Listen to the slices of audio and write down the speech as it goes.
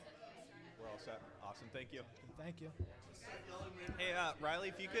set. Awesome. Thank you. Thank you. Hey, Riley,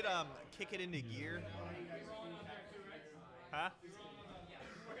 if you could kick it into gear. Huh?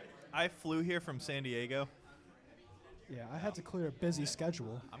 I flew here from San Diego. Yeah, I had to clear a busy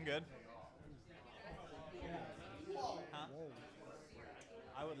schedule. I'm good. Huh?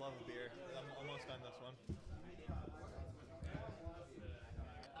 I would love a beer. I'm almost done this one.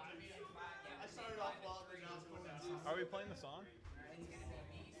 Are we playing the song?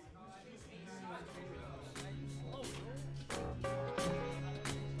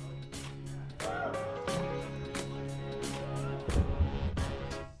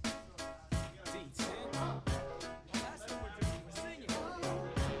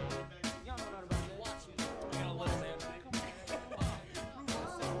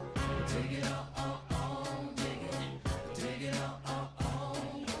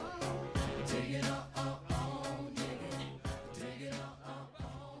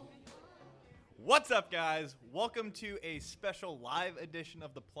 What's up, guys? Welcome to a special live edition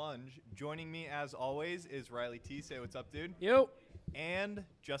of The Plunge. Joining me, as always, is Riley T. Say what's up, dude. Yo. And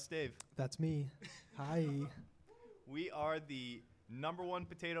Just Dave. That's me. Hi. We are the #1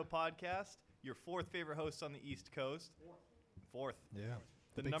 potato podcast, your fourth favorite hosts on the East Coast. Fourth. Yeah.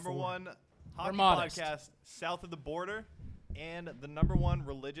 The Big #1 hockey modest. podcast south of the border, and the #1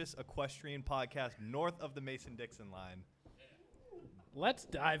 religious equestrian podcast north of the Mason-Dixon line. Let's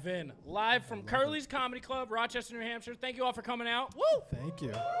dive in. Live from Curly's Comedy Club, Rochester, New Hampshire. Thank you all for coming out. Woo! Thank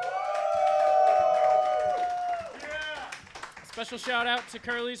you. Special shout out to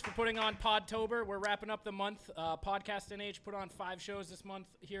Curly's for putting on Podtober. We're wrapping up the month. Podcast NH put on 5 shows this month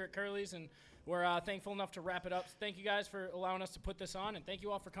here at Curly's, and we're thankful enough to wrap it up. So thank you guys for allowing us to put this on, and thank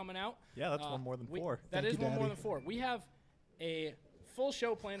you all for coming out. Yeah, that's one more than 4. That Thank is you, one more Daddy. than 4. We have a full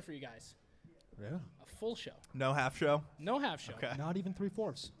show planned for you guys. Yeah. A full show. No half show? No half show. Okay. Not even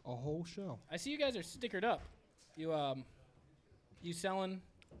 3/4. A whole show. I see you guys are stickered up. You selling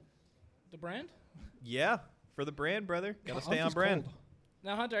the brand? Yeah, for the brand, brother. Gotta My stay on uncle's brand. cold.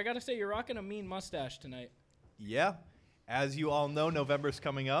 Now, Hunter, I got to say, you're rocking a mean mustache tonight. Yeah. As you all know, November's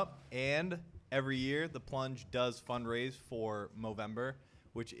coming up, and every year the Plunge does fundraise for Movember,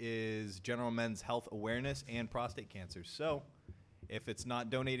 which is General Men's Health Awareness and prostate cancer. So if it's not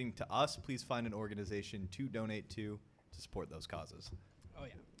donating to us, please find an organization to donate to support those causes. Oh,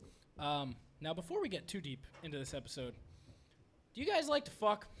 yeah. Now, before we get too deep into this episode, do you guys like to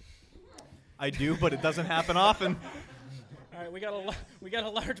fuck? I do, but it doesn't happen often. All right, we got a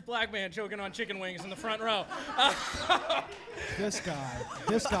large black man choking on chicken wings in the front row. This guy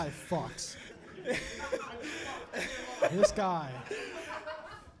fucks. This guy,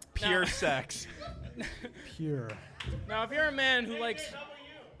 Pure No. sex. pure. Now, if you're a man who likes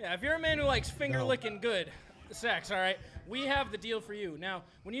finger No. licking good sex, all right, we have the deal for you. Now,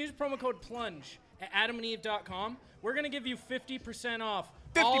 when you use promo code PLUNGE at adamandeve.com, we're gonna give you 50% off.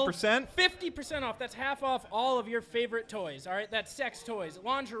 50%? 50% off. That's half off all of your favorite toys. All right, that's sex toys,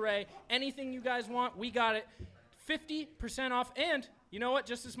 lingerie, anything you guys want. We got it. 50% off, and you know what?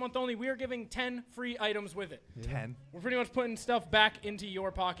 Just this month only, we are giving 10 free items with it. 10. We're pretty much putting stuff back into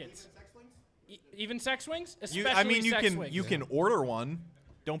your pockets. Even sex wings? Especially sex wings. You can order one.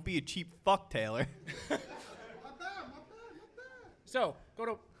 Don't be a cheap fuck, Taylor. So,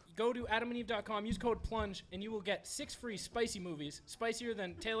 go to adamandeve.com, use code PLUNGE, and you will get 6 free spicy movies, spicier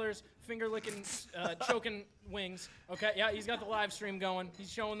than Taylor's finger-licking, choking wings. Okay, yeah, he's got the live stream going. He's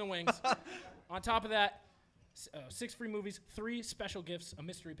showing the wings. On top of that, 6 free movies, 3 special gifts, a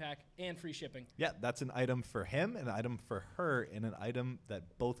mystery pack, and free shipping. Yeah, that's an item for him, an item for her, and an item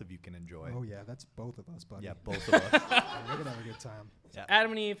that both of you can enjoy. Oh yeah, that's both of us, buddy. Yeah, both of us. Yeah, we're gonna have a good time. Yeah.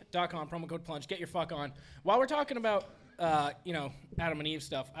 adamandeve.com, promo code PLUNGE. Get your fuck on. While we're talking about, Adam and Eve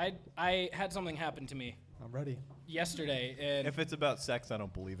stuff, I had something happen to me I'm ready. yesterday, and If it's about sex, I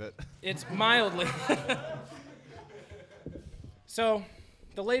don't believe it. it's mildly. So,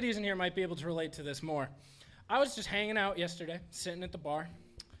 the ladies in here might be able to relate to this more. I was just hanging out yesterday, sitting at the bar,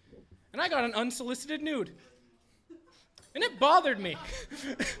 and I got an unsolicited nude. And it bothered me.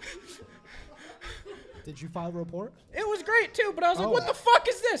 Did you file a report? It was great, too, but I was like, Oh. what the fuck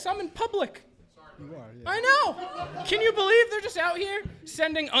is this? I'm in public. You are. Yeah. I know. Can you believe they're just out here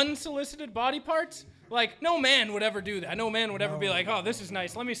sending unsolicited body parts? Like, no man would ever do that. No man would ever be like, oh, this is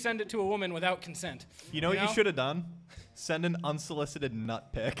nice. Let me send it to a woman without consent. You know what you should have done? Send an unsolicited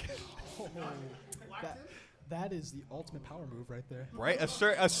nut pic. That is the ultimate power move right there. Right? You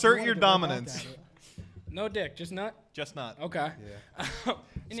Assert wanna your get right back dominance. at it. No dick, just nut? Just not. Okay. Yeah.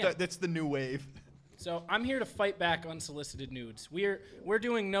 And yeah, That's the new wave. so I'm here to fight back unsolicited nudes. We're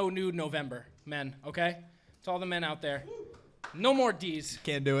doing No Nude November, men, okay? To all the men out there. No more D's.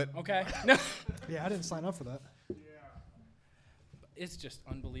 Can't do it. Okay. No. Yeah, I didn't sign up for that. It's just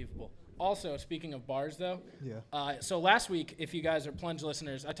unbelievable. Also, speaking of bars, though. Yeah. So last week, if you guys are Plunge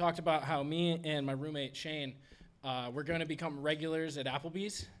listeners, I talked about how me and my roommate Shane, we're going to become regulars at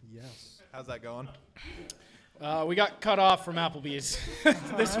Applebee's. Yes. How's that going? We got cut off from Applebee's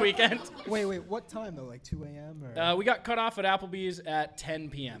this weekend. Wait, what time though? Like 2 a.m. or? We got cut off at Applebee's at 10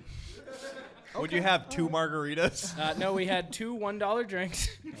 p.m. Would you have 2 margaritas? No, we had 2 $1 drinks,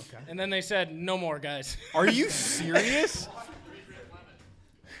 Okay. and then they said, no more, guys. Are you serious?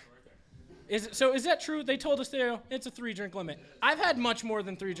 Is that true? They told us there it's a 3-drink limit. I've had much more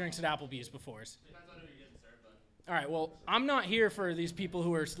than 3 drinks at Applebee's before. All right, well, I'm not here for these people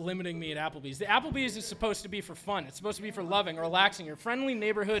who are limiting me at Applebee's. The Applebee's is supposed to be for fun. It's supposed to be for loving, relaxing, your friendly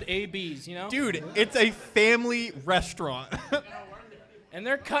neighborhood ABs, you know? Dude, it's a family restaurant. And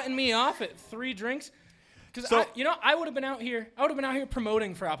they're cutting me off at 3 drinks. Because, So- I would have been out here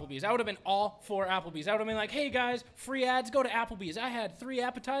promoting for Applebee's. I would have been all for Applebee's. I would have been like, hey, guys, free ads, go to Applebee's. I had 3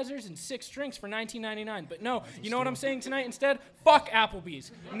 appetizers and 6 drinks for $19.99. But no, you know what I'm saying tonight instead? Fuck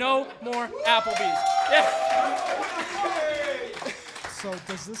Applebee's. No more Applebee's. Yeah. So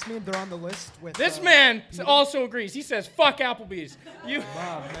does this mean they're on the list with? This man also agrees. He says, fuck Applebee's. Oh,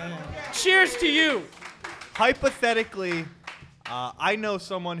 man. Cheers to you. Hypothetically, I know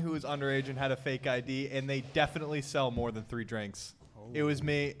someone who is underage and had a fake ID, and they definitely sell more than 3 drinks. It was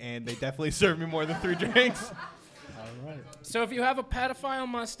me, and they definitely served me more than 3 drinks. All right. So if you have a pedophile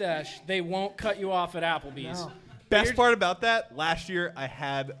mustache, they won't cut you off at Applebee's. No. Best part about that, last year I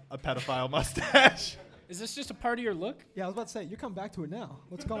had a pedophile mustache. Is this just a part of your look? Yeah, I was about to say you're coming back to it now.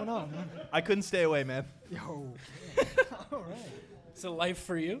 What's going on, man? I couldn't stay away, man. Yo. Yeah. All right. It's a life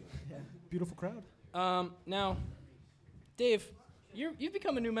for you. Yeah. Beautiful crowd. Now, Dave, you've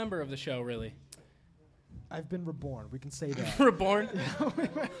become a new member of the show, really. I've been reborn. We can say that. Reborn.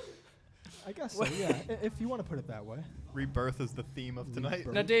 I guess so. Yeah. If you want to put it that way. Rebirth is the theme of tonight.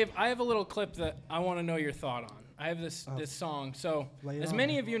 Rebirth. Now, Dave, I have a little clip that I want to know your thought on. I have this song. So, Lay it as on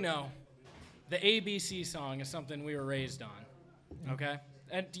many me. of you know, the ABC song is something we were raised on. Okay?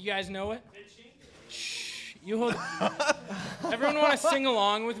 And do you guys know it? Shh. You hold. Everyone want to sing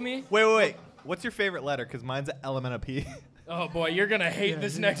along with me? Wait. What's your favorite letter? Because mine's an L, M, and a P. Oh boy, you're gonna hate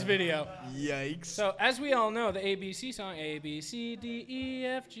this next video. Yikes. So, as we all know, the ABC song: A B C D E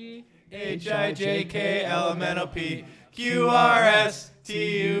F G H I J K L M N O P Q R S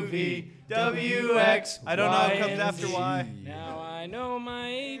T U V W X. I don't know what comes after Y. Now I know my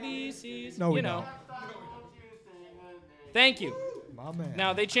ABCs. No, we you know. Thank you. My man.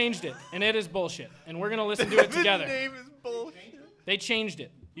 Now they changed it, and it is bullshit. And we're gonna listen to it The together. name is bullshit. They changed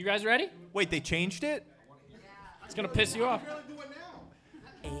it. You guys ready? Wait, they changed it? It's gonna piss you off.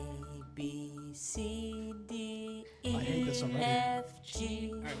 A B C D I hate this E already. F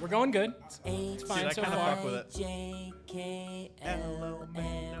G All right, we're going good. H It's fine I so kinda far. fuck with it. J K L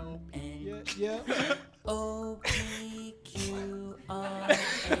M N Yeah. O P Q R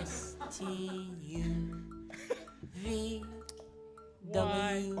S T U V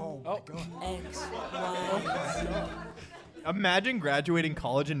W Oh my God. X Y Z. Imagine graduating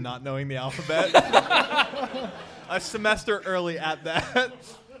college and not knowing the alphabet. A semester early at that.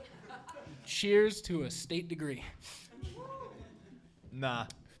 Cheers to a state degree. Nah.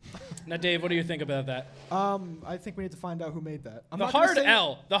 Now, Dave, what do you think about that? I think we need to find out who made that. I'm The not gonna hard say-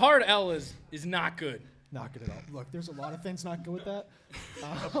 L. The hard L is not good. Not good at all. Look, there's a lot of things not good with that.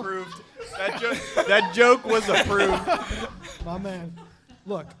 Approved. That joke was approved. My man.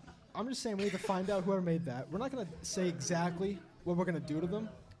 Look, I'm just saying we need to find out whoever made that. We're not going to say exactly what we're going to do to them,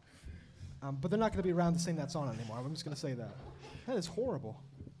 but they're not going to be around to sing that song anymore. I'm just going to say that. That is horrible.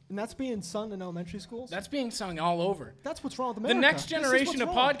 And that's being sung in elementary schools? That's being sung all over. That's what's wrong with The America. next This is generation what's of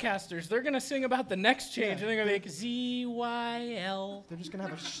wrong. podcasters, they're going to sing about the next change. Yeah. And they're going to be like ZYL. They're just going to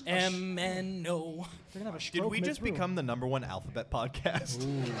have a MNO. they're going to have a stroke Did we just mid-through. become the #1 alphabet podcast?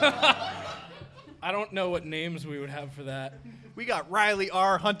 I don't know what names we would have for that. We got Riley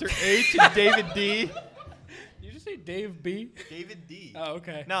R, Hunter H, and David D. Did you just say Dave B? David D. Oh,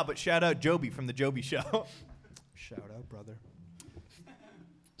 okay. No, but shout out Joby from the Joby Show. Shout out, brother.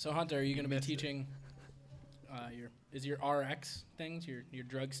 So, Hunter, are you going to be teaching your RX things, your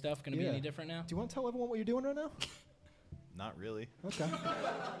drug stuff going to be Yeah. any different now? Do you want to tell everyone what you're doing right now? Not really. Okay.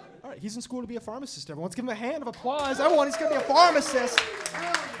 All right, he's in school to be a pharmacist, everyone. Let's give him a hand of applause. Everyone, he's going to be a pharmacist.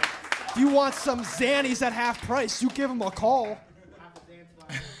 If you want some Xannies at half price, you give him a call.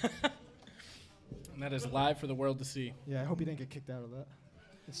 And that is live for the world to see. Yeah, I hope you didn't get kicked out of that.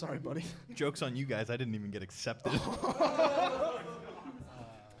 Sorry, buddy. Joke's on you guys. I didn't even get accepted.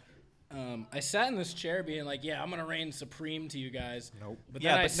 I sat in this chair being like, yeah, I'm going to reign supreme to you guys. Nope. But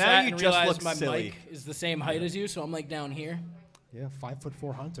Yeah, then I but now sat you and just realized look my silly. mic is the same height as you, so I'm like down here. Yeah,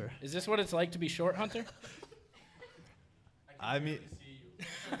 5'4" Hunter. Is this what it's like to be short, Hunter? I mean,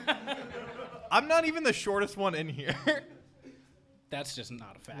 I'm not even the shortest one in here. That's just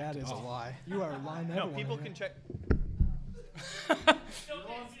not a fact. That is a lie. You are lying to No, everyone. people in can here. check.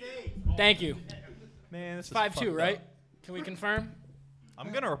 Thank you. Man, this is 5'2", fucked right? up. Can we confirm?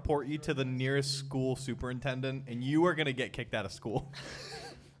 I'm gonna report you to the nearest school superintendent, and you are gonna get kicked out of school.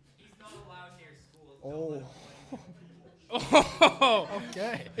 Oh, Oh,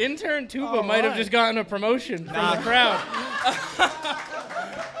 okay. intern Tuba All might have right. just gotten a promotion from the crowd.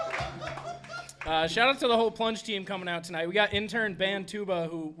 Shout out to the whole Plunge team coming out tonight. We got intern Band Tuba,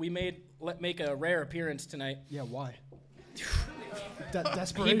 who we make a rare appearance tonight. Yeah, why?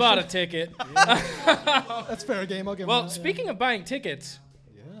 Desperation. He bought a ticket. That's fair game. I'll give him Well, that, speaking of buying tickets,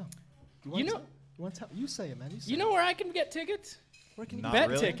 Yeah. you know- You want to tell? You say it, man. you know where I can get tickets? Where can you Not Bet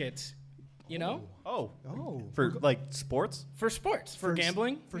really. tickets. You know, Oh, Oh. for like sports? for sports, for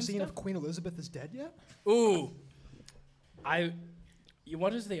gambling, For and seeing stuff. if Queen Elizabeth is dead yet? Ooh,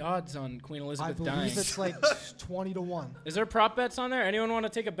 what is the odds on Queen I Elizabeth believe dying? it's like 20-1. Is there prop bets on there? Anyone want to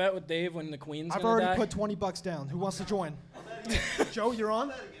take a bet with Dave when the Queen's I've gonna already die? put $20 down. Who wants to join? Joe, you're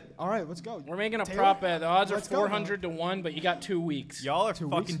on. All right, let's go. We're making a Taylor? prop bet. The odds Let's are go, 400 to 1, but you got 2 weeks. Y'all are 2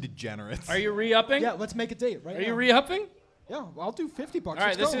 fucking weeks? degenerates. Are you re-upping? Yeah, let's make a date right Are now. you re-upping? Yeah, well, I'll do $50. All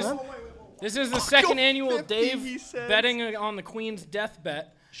right, Let's this go, is man. this is the second annual 50, Dave he says. betting on the Queen's death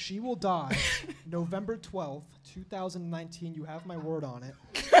bet. She will die November 12th, 2019. You have my word on it.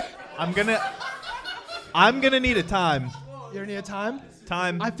 I'm gonna need a time. You don't need a time?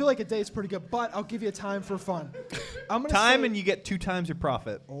 Time. I feel like a date's pretty good, but I'll give you a time for fun. I'm gonna Time say, and you get 2 times your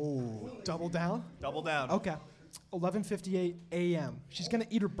profit. Oh, double down? Double down. Okay. 11:58 a.m. She's gonna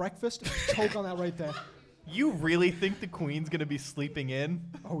eat her breakfast. Choke on that right there. You really think the queen's gonna be sleeping in?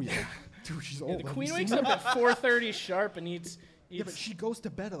 Oh yeah. Dude, she's old. The Have Queen you wakes seen up that? at 4:30 sharp and eats. Yeah, but she goes to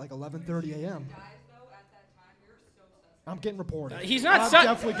bed at like 11:30 a.m. I'm getting reported. He's not. I'm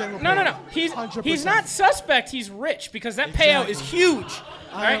definitely getting reported. No. He's 100%. not suspect. He's rich because that payout is huge.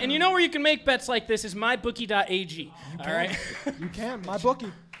 All right, am- and you know where you can make bets like this is mybookie.ag. All right. You can. My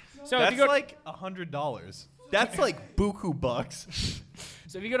bookie. So if That's you go like $100. That's like buku bucks.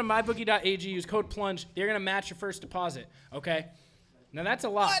 So if you go to mybookie.ag, use code PLUNGE, they're going to match your first deposit, okay? Now that's a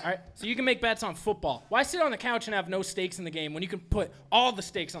lot, all right? So you can make bets on football. Why sit on the couch and have no stakes in the game when you can put all the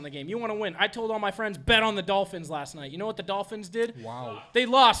stakes on the game? You want to win. I told all my friends, bet on the Dolphins last night. You know what the Dolphins did? Wow. They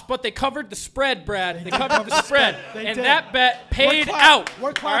lost, but they covered the spread, Brad. They covered the spread. They And did. that bet paid We're out. We're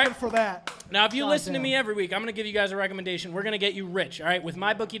all clapping right? for that. Now, if you listen to Goddamn. me every week, I'm going to give you guys a recommendation. We're going to get you rich, all right? With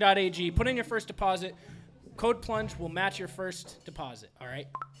mybookie.ag, put in your first deposit. Code PLUNGE will match your first deposit, all right?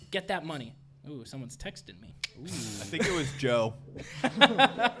 Get that money. Ooh, someone's texting me. I think it was Joe.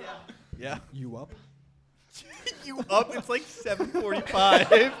 Yeah. You up? You up? It's like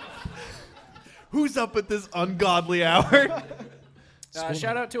 7:45. Who's up at this ungodly hour?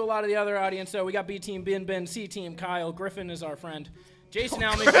 Shout out to a lot of the other audience, though. We got B Team, Ben, C Team, Kyle. Griffin is our friend. Jason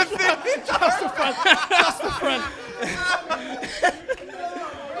Almy. Just the front.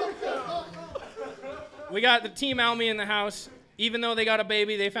 We got the Team Almy in the house. Even though they got a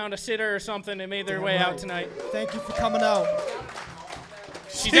baby, they found a sitter or something. They made their way out tonight. Thank you for coming out.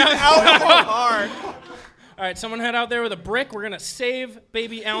 She's out. hard. All right, someone head out there with a brick. We're going to save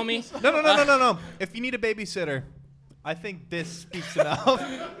baby Almy. No. If you need a babysitter, I think this speaks enough.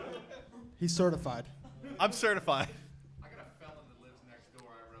 He's certified. I'm certified.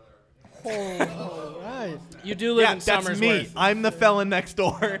 Oh, all right. You do live Yeah, in that's Somersworth. me. I'm the felon next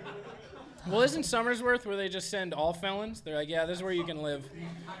door. Well, isn't Somersworth where they just send all felons? They're like, yeah, this is where you can live.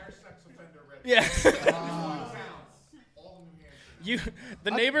 Yeah. The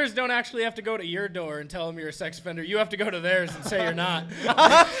neighbors don't actually have to go to your door and tell them you're a sex offender. You have to go to theirs and say you're not.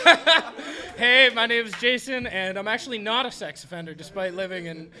 Hey, my name is Jason, and I'm actually not a sex offender despite living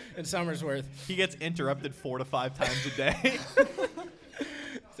in Somersworth. He gets interrupted 4 to 5 times a day.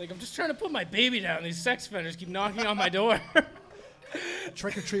 It's like, I'm just trying to put my baby down. These sex offenders keep knocking on my door.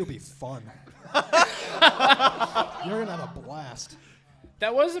 Trick or treat will be fun. You're gonna have a blast.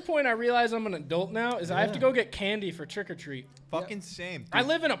 That was the point I realized I'm an adult now, is I have to go get candy for trick or treat. Fucking same. I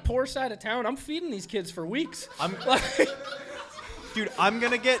live in a poor side of town. I'm feeding these kids for weeks. Dude, I'm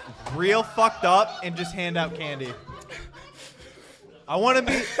gonna get real fucked up and just hand out candy. I want to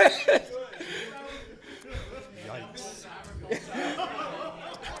be.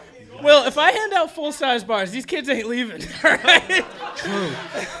 Well, if I hand out full-size bars, these kids ain't leaving. All right? True.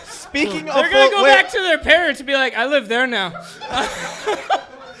 Speaking of, They're gonna go back to their parents and be like, "I live there now."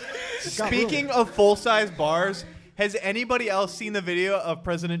 Speaking of full-size bars, has anybody else seen the video of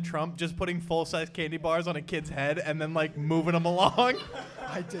President Trump just putting full-size candy bars on a kid's head and then like moving them along?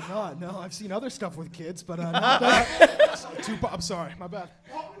 I did not. No, I've seen other stuff with kids, but not that. I'm sorry. My bad.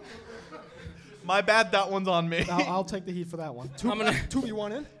 My bad. That one's on me. I'll take the heat for that one. Tuba, you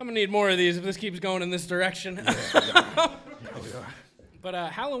want in? I'm gonna need more of these if this keeps going in this direction. But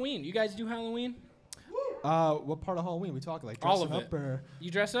Halloween, you guys do Halloween? What part of Halloween we talking? Like All dressing of up it. or?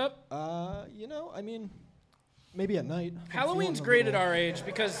 You dress up? You know, I mean, maybe at night. I'm Halloween's feeling a great at little- our age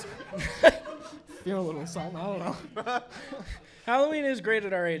because Feeling a little something. I don't know. Halloween is great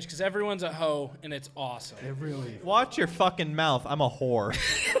at our age because everyone's a hoe and it's awesome. It really. Watch your fucking mouth. I'm a whore.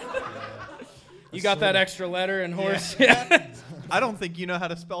 You got that extra letter and horse? I don't think you know how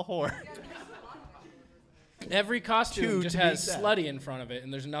to spell whore. Every costume Two just to has be exact. slutty in front of it,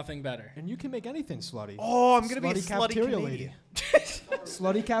 and there's nothing better. And you can make anything slutty. Oh, I'm gonna be a Slutty slutty cafeteria Canadian. lady.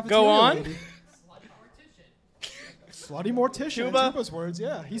 Slutty cafeteria Go on. lady. Slutty mortician. in Tuba. Tuba's words,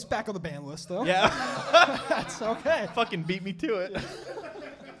 yeah. He's back on the ban list, though. Yeah. That's okay. Fucking beat me to it.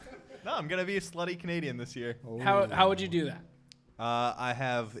 No, I'm gonna be a slutty Canadian this year. How would you do that? I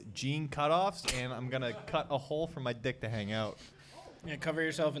have jean cutoffs, and I'm gonna cut a hole for my dick to hang out. You gonna cover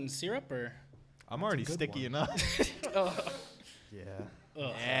yourself in syrup or? I'm already good sticky one. enough. Yeah.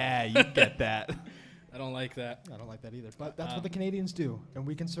 Ugh, Yeah, you get that. I don't like that. I don't like that either. But that's what the Canadians do, and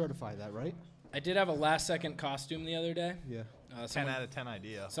we can certify that, right? I did have a last-second costume the other day. Yeah. 10 Someone, out of 10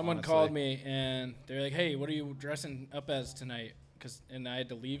 idea. someone honestly. called me and they're like, "Hey, what are you dressing up as tonight?" And I had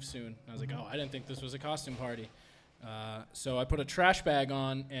to leave soon. I was like, "Oh, I didn't think this was a costume party." So I put a trash bag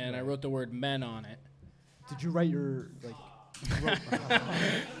on and I wrote the word "men" on it. Did you write your, like,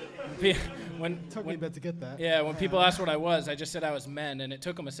 When took me a bit to get that. Yeah, when people asked what I was, I just said I was men, and it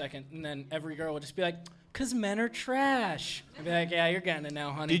took them a second, and then every girl would just be like, "'Cause men are trash." I'd be like, "Yeah, you're getting it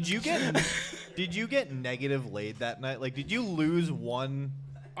now, honey." Did you get negative laid that night? Like, did you lose one?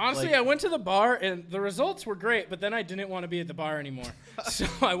 Honestly, like- I went to the bar, and the results were great, but then I didn't want to be at the bar anymore. So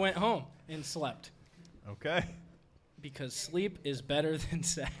I went home and slept, Okay. because sleep is better than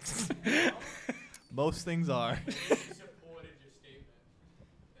sex. Most things are.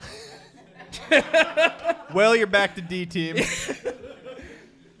 Well, you're back to D team.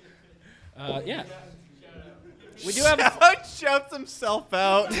 Yeah. We do have Shouts himself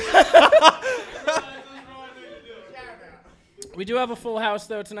out. We do have a full house,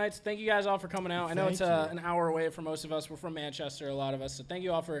 though, tonight, so thank you guys all for coming out. I know it's Thank you. an hour away for most of us. We're from Manchester, a lot of us, so thank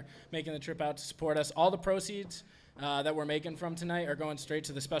you all for making the trip out to support us. All the proceeds that we're making from tonight are going straight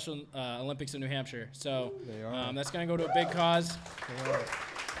to the Special Olympics of New Hampshire. So They are. that's going to go to a big cause.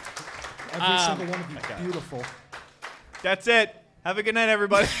 Every single one of you, beautiful. That's it. Have a good night,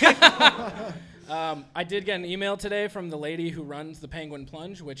 everybody. I did get an email today from the lady who runs the Penguin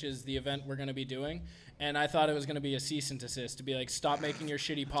Plunge, which is the event we're going to be doing. And I thought it was going to be a cease and desist to be like, "Stop making your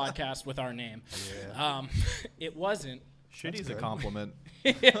shitty podcast with our name." Yeah. It wasn't. Shitty's a good. compliment.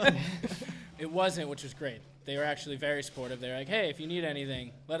 It wasn't, which was great. They were actually very supportive. They're like, "Hey, if you need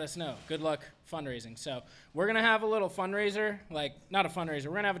anything, let us know. Good luck fundraising." So we're going to have a little fundraiser, like not a fundraiser.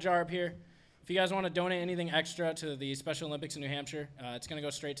 We're going to have a jar up here. If you guys want to donate anything extra to the Special Olympics in New Hampshire, it's going to go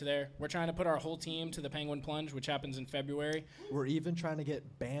straight to there. We're trying to put our whole team to the Penguin Plunge, which happens in February. We're even trying to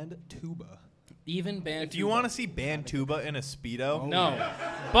get band tuba. Even band. Do you want to see band tuba in a Speedo? No.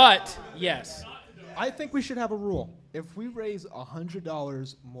 But, yes. I think we should have a rule. If we raise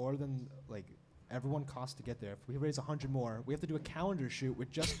 $100 more than like everyone costs to get there, if we raise 100 more, we have to do a calendar shoot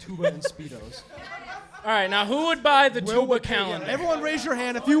with just tuba and speedos. All right, now who would buy the tuba calendar? Everyone, raise your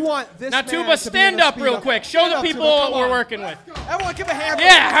hand if you want this. Now, man Tuba, to be in stand a up real Speedo. quick. Show Stand the up, people Tuba, come we're on. working with. Everyone, give a hand.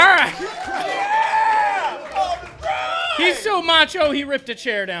 Yeah, all right. He's so macho, he ripped a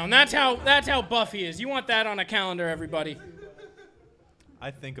chair down. That's how buff he is. You want that on a calendar, everybody. I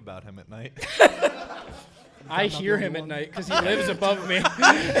think about him at night. I hear him at night because he lives above me.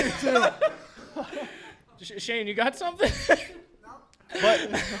 Shane, you got something?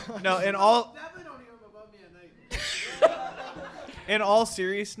 But no, in all in all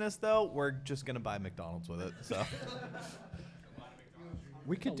seriousness, though, we're just gonna buy McDonald's with it. So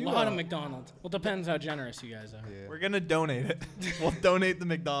We could A do lot of McDonald's. Well, depends how generous you guys are. we're gonna donate it. We'll donate the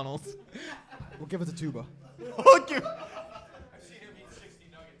McDonald's. We'll give it to Tuba. We'll give-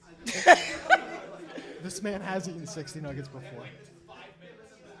 This man has eaten 60 nuggets before.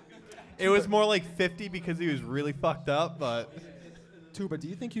 It was more like 50 because he was really fucked up, but Tuba, do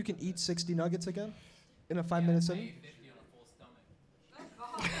you think you can eat 60 nuggets again in a 5-minute sitting?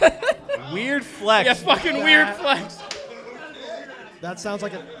 weird flex. Yeah, fucking weird flex. That sounds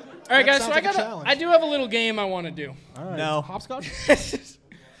like a. All right, that guys. sounds So like a challenge. I do have a little game I want to do. All right. No. Hopscotch?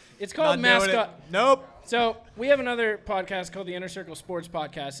 It's called Not doing it. Mascot. Nope. So we have another podcast called the Inner Circle Sports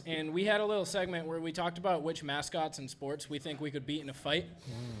Podcast, and we had a little segment where we talked about which mascots in sports we think we could beat in a fight.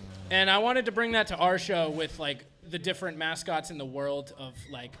 And I wanted to bring that to our show with like the different mascots in the world of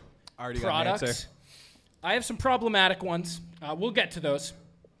like Already got an answer. products. I have some problematic ones. We'll get to those.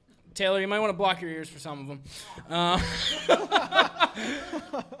 Taylor, you might want to block your ears for some of them.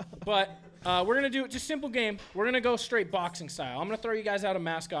 But we're going to do just simple game. We're going to go straight boxing style. I'm going to throw you guys out a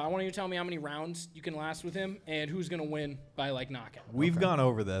mascot. I want you to tell me how many rounds you can last with him and who's going to win by like knockout. We've gone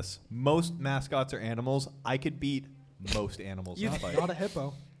over this. Most mascots are animals. I could beat most animals in a Not fight. a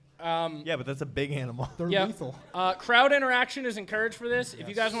hippo. Yeah, but that's a big animal. They're Yeah. lethal. Crowd interaction is encouraged for this. If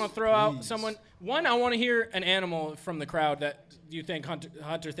you guys want to throw out please. someone, I want to hear an animal from the crowd that you think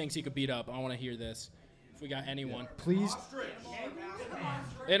Hunter thinks he could beat up. I want to hear this. If we got anyone. Please.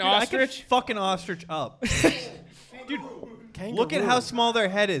 An Dude, I could ostrich? fucking ostrich up. Dude, Kangaroo. look at how small their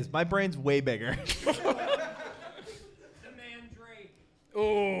head is. My brain's way bigger.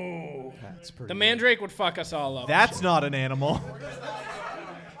 Ooh. That's pretty The good. mandrake would fuck us all up. That's not an animal.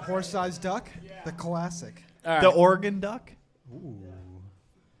 Horse-sized duck. The classic. All right. The Oregon duck?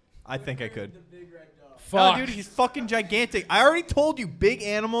 I think I could. Fuck. No, dude, he's fucking gigantic. I already told you, big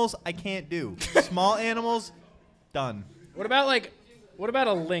animals, I can't do. Small animals, done. What about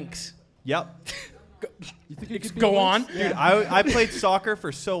a lynx? Yep. You think you could Go beat on. Lynx? Dude, I played soccer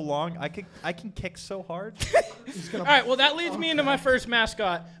for so long. I can kick so hard. He's gonna All right, well, that leads me into my first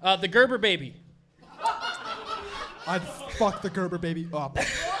mascot, the Gerber baby. I'd fuck the Gerber baby up.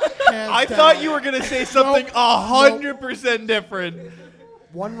 I thought you were going to say something 100% different.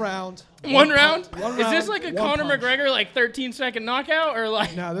 One round. One round? One Is this round, like a one Conor punch. McGregor, like 13-second knockout, or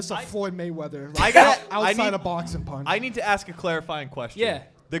like? No, this is a Floyd Mayweather. I Like, gotta- I outside need- a boxing punch. I need to ask a clarifying question. Yeah.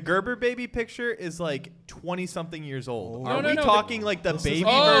 The Gerber baby picture is like 20-something years old. Oh. Are No, we no, talking like the This is baby a-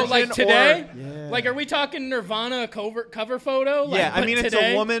 Oh, version? like today? Yeah. Like, are we talking Nirvana cover photo? Like, Yeah, I but mean, it's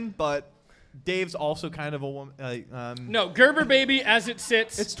today? a woman, but Dave's also kind of a woman. No, Gerber baby as it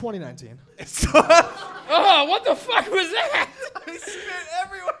sits. It's 2019. Oh, what the fuck was that? I spit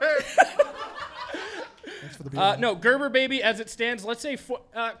everywhere. Thanks for the beer. No, Gerber baby as it stands. Let's say,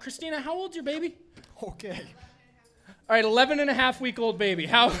 Christina, how old's your baby? Okay. All right, 11-and-a-half-week-old baby.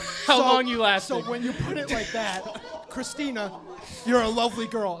 How long you lasting? So when you put it like that, Christina, you're a lovely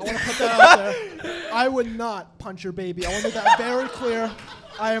girl. I want to put that out there. I would not punch your baby. I want to make that very clear.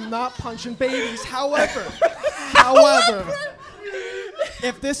 I am not punching babies. However,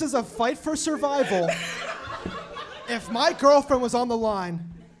 if this is a fight for survival, if my girlfriend was on the line,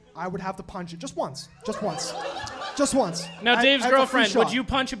 I would have to punch it just once. Just once. Just once. Now, I- Dave's that's a free girlfriend, would shot. you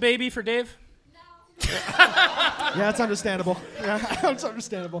punch a baby for Dave? Yeah, that's understandable. Yeah, that's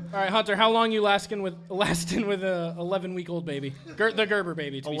understandable. All right, Hunter, how long you lasting with a 11-week-old baby? The Gerber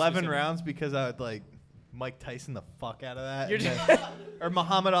baby. To be 11 specific. rounds because I would like Mike Tyson the fuck out of that. You're and just- then- or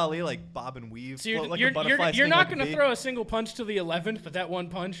Muhammad Ali, like bob and weave. So you're, float like you're, a butterfly, you're sting not like a going to bee. throw a single punch to the 11th, but that one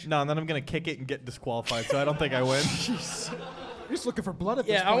punch. No, and then I'm going to kick it and get disqualified, so I don't think I win. You're just looking for blood at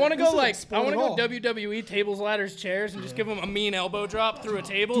this Yeah, I point. want to This go isn't like sport at all. WWE tables, ladders, chairs, and just give him a mean elbow drop through a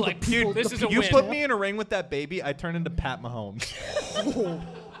table. Like, people- this the is a You win. put me in a ring with that baby, I turn into Pat Mahomes.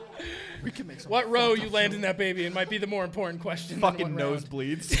 We can make some. What row you land in that baby? It might be the more important question. than Fucking what round.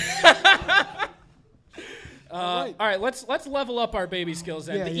 nosebleeds. Right. All right, let's level up our baby skills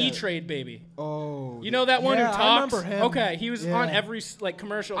then. Yeah, The yeah. E-Trade baby. Oh. You know that one yeah, who talks? I remember him. Okay, he was on Yeah. every like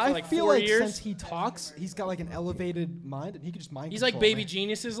commercial for I like feel 4 like years. since he talks, he's got like an elevated mind, and he could just mind. He's like control baby me.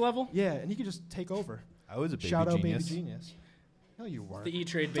 geniuses level. Yeah, and he could just take over. I was a baby Shout out genius. baby genius. No, you weren't. The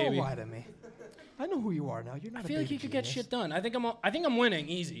E-Trade Don't baby. lie to me. I know who you are now. You're not. I feel like he could get shit done. I think I'm winning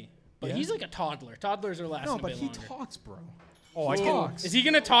easy. But Yeah? he's like a toddler. Toddlers are lasting No, a but bit he longer. talks, bro. Oh, I He can. talks. Is he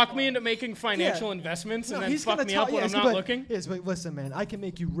gonna talk me into making financial Yeah. investments No, and then he's fuck gonna me tell- up when yeah, I'm he's not gonna be looking? like, yes, but listen, man. I can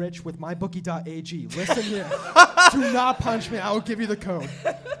make you rich with mybookie.ag. Listen here. Do not punch me. I will give you the code.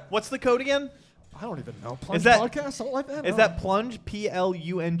 What's the code again? I don't even know. Plunge that- podcast, something like that. Is No. that Plunge?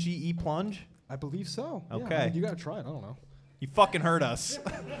 Plunge? Plunge? I believe so. Yeah, Okay. I mean, you gotta try it. I don't know. You fucking heard us.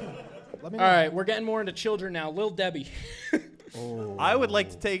 Let me All know. right, we're getting more into children now. Lil Debbie. I would like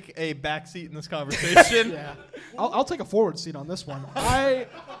to take a back seat in this conversation. Yeah. I'll take a forward seat on this one.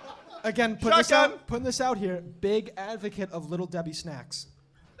 Again, Shotgun. putting this out here, big advocate of Little Debbie snacks.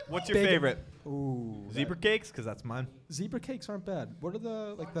 What's your Big- favorite? Ooh. Zebra cakes? Because that's mine. Zebra cakes aren't bad. What are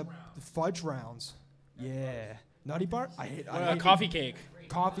the fudge rounds? Yeah. Nutty Bar? I hate Coffee cake.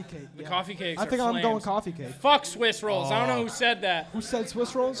 coffee cake. The yeah. coffee cakes I think are I'm going flames. coffee cake. Fuck Swiss rolls. I don't know who said that. Who said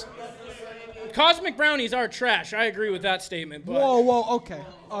Swiss rolls? Cosmic brownies are trash. I agree with that statement. But Whoa, okay.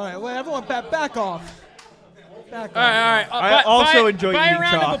 All right, well, everyone back off. Back All right. I also enjoy by eating a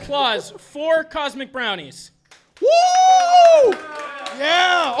round chalk. of applause, 4 cosmic brownies. Woo!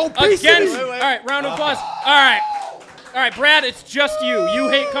 Yeah. Obesity. Against. Wait. All right, round of applause. All right, Brad, it's just you. You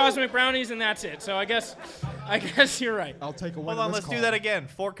hate cosmic brownies, and that's it. So I guess you're right. I'll take a win. Hold on, let's do that again.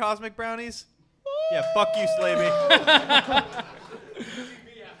 4 cosmic brownies? Yeah, fuck you, Slavey.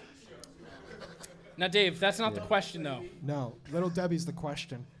 Now, Dave, that's not the question, though. No, Little Debbie's the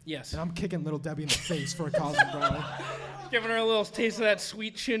question. Yes. And I'm kicking Little Debbie in the face for a cosmic brownie. Giving her a little taste of that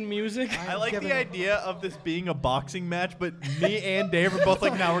sweet chin music. I like the idea of this being a boxing match, but me and Dave are both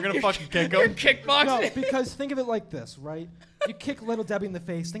like, nah, we're going to fucking kick You're him. kickboxing. No, because think of it like this, right? You kick Little Debbie in the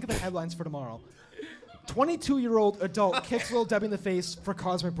face. Think of the headlines for tomorrow. 22-year-old adult kicks Little Debbie in the face for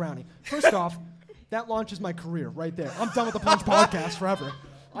cosmic brownie. First off, that launches my career right there. I'm done with the Plunge podcast forever.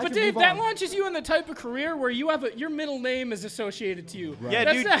 I But can Dave, move that on. launches you in the type of career where you have your middle name is associated to you. Yeah,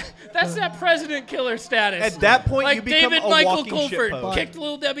 that's dude. That's that president killer status. At that point, like you become David a Michael walking Colford shitpost. kicked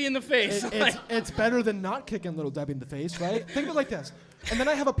Little Debbie in the face. It's better than not kicking Little Debbie in the face, right? Think of it like this. And then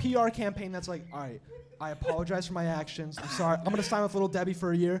I have a PR campaign that's like, all right, I apologize for my actions. I'm sorry. I'm going to sign with Little Debbie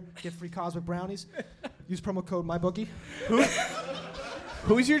for a year, get free cosmic brownies. Use promo code MyBookie.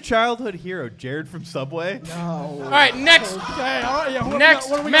 Who's your childhood hero? Jared from Subway? No. All right, next Okay, all right, yeah,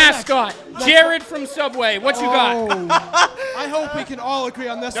 next what do we got mascot, Jared from Subway. What you got? Oh, I hope we can all agree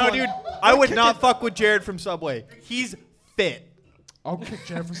on this No, one. dude, I would Kick not it. fuck with Jared from Subway. He's fit. I'll kick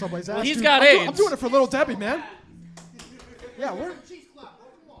Jared from Subway's ass. he's dude. got I'm AIDS. doing it for Little Debbie, man. Yeah, we're...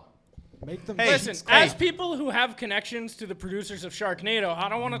 Make them... Hey, Listen, as people who have connections to the producers of Sharknado, I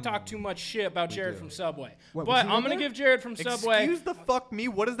don't want to talk too much shit about Jared from Subway. What, was But he I'm in going to there? give Jared from Subway. Excuse the fuck me?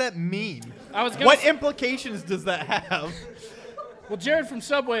 What does that mean? I was gonna What say- implications does that have? Well, Jared from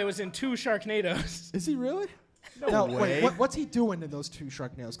Subway was in 2 Sharknadoes. Is he really? No, way. wait, what's he doing in those 2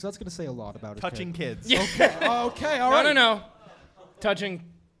 Sharknadoes? Because that's going to say a lot about his Touching character. kids. Yeah. Okay, all right. No. Touching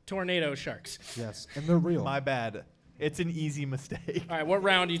tornado sharks. Yes, and they're real. My bad. It's an easy mistake. All right, what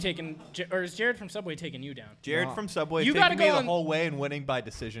round are you taking? Or is Jared from Subway taking you down? Jared Wow. from Subway You taking gotta me go the on- whole way and winning by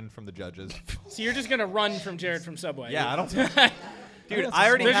decision from the judges. So you're just going to run from Jared from Subway. Yeah, I don't. There's Dude, I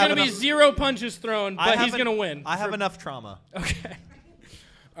already going have to be enough. 0 punches thrown, I but have he's en- going to win. I have enough trauma. Okay.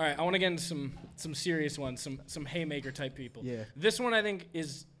 All right, I want to get into some serious ones, some haymaker type people. Yeah. This one I think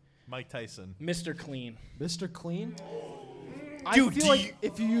is Mike Tyson. Mr. Clean. Mr. Clean? Dude, I feel like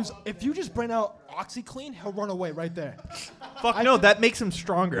if you just bring out OxyClean, he'll run away right there. Fuck no, that makes him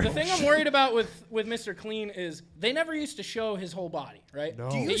stronger. The thing I'm worried about with Mr. Clean is they never used to show his whole body, right? No.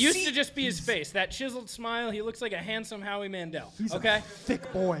 Do you It used see- to just be his face, that chiseled smile. He looks like a handsome Howie Mandel. He's okay. a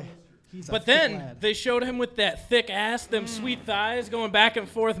thick boy. He's a But thick then lad. they showed him with that thick ass, them sweet thighs going back and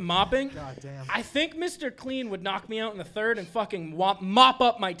forth mopping. God damn. I think Mr. Clean would knock me out in the 3rd and fucking mop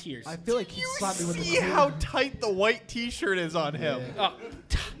up my tears. I feel like he'd slap me with the See clean. how tight the white T-shirt is on him.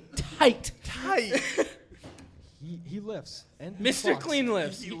 Tight. Tight. He lifts. And he Mr. fucks. Clean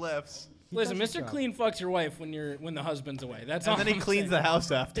lifts. He lifts. Listen, does his Mr. job. Clean fucks your wife when the husband's away. That's all. And then he I'm cleans saying. the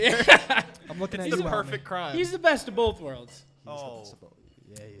house after. I'm looking It's at the you, perfect crime. He's the best of both worlds. Oh.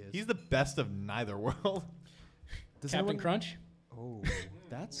 Yeah, he is. He's the best of neither world. Does Captain anyone- Crunch. Oh,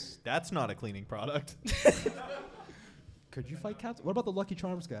 that's... That's not a cleaning product. Could you fight Captain? What about the Lucky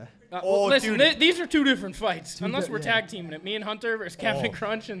Charms guy? Oh, listen, dude. these are 2 different fights. Unless di- we're yeah. tag teaming it. Me and Hunter versus Captain Oh.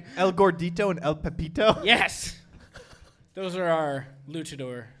 Crunch and El Gordito and El Pepito. yes, those are our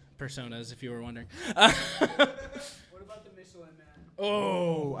luchador personas. If you were wondering. What about the Michelin Man?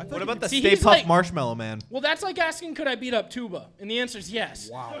 Oh, I feel What like about the See, Stay he's Puft like- Marshmallow Man? well, that's like asking, could I beat up Tuba? And the answer is yes.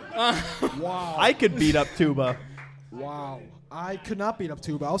 Wow. Uh, Wow. I could beat up Tuba. Wow. I could not beat up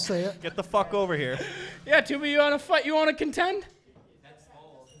Tuba. I'll say it. Get the fuck over here. Yeah, Tuba, you want to fight? You want to contend?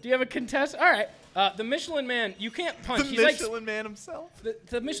 Do you have a contest? All right. The Michelin Man, you can't punch. The He's like Michelin Man himself.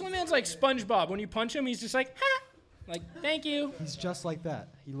 the Michelin Man's like SpongeBob. When you punch him, he's just like, ha! Like, thank you. He's just like that.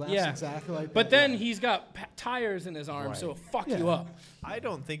 He laughs Yeah. exactly like that. But then he's got tires in his arms, Right. so it'll fuck Yeah. you up. I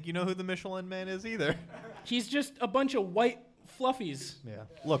don't think you know who the Michelin Man is either. He's just a bunch of white fluffies. Yeah.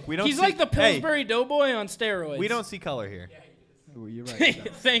 Look, we don't. He's see, like the hey, Pillsbury Doughboy on steroids. we don't see color here. Ooh, you're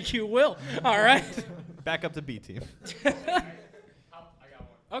right. Thank you, Will. All right. Back up to B team.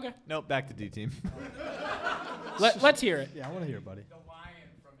 Okay. Nope, back to D team. Let's hear it. Yeah, I want to hear it, buddy. The lion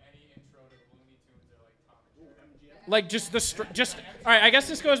from any intro to the Looney Tunes or like Tom and Jerry. Like just just. All right. I guess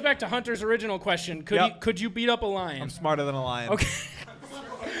this goes back to Hunter's original question. Yep. Could you beat up a lion? I'm smarter than a lion. Okay.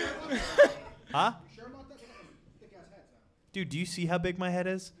 Huh? Dude, do you see how big my head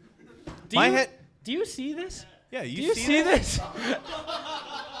is? Do My you, head- Do you see this? Yeah, Do you see that? this?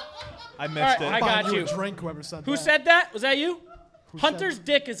 I missed All right, it. I got Buy you. a drink, whoever said Who that. said that? Was that you? Hunter's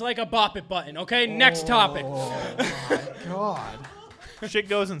dick is like a bop it button. Okay, next topic. Oh my god. Shit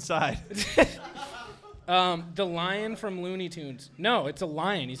goes inside. The lion from Looney Tunes. No, it's a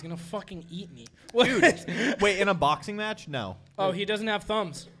lion. He's gonna fucking eat me. Dude, wait, in a boxing match? No. Oh, he doesn't have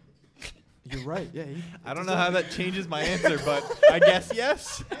thumbs. You're right. Yeah. I don't know how that changes my answer, but I guess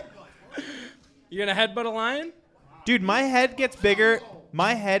yes. You're gonna headbutt a lion? Dude, my head gets bigger.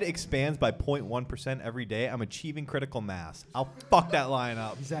 My head expands by 0.1% every day. I'm achieving critical mass. I'll fuck that lion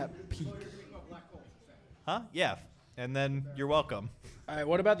up. He's at peak. Huh? Yeah. And then you're welcome. All right,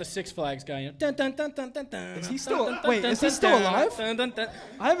 what about the Six Flags guy? Dun, dun, dun, dun, dun, dun, Is he dun, still- dun, wait, dun, is he dun, still dun, alive? dun, dun, dun.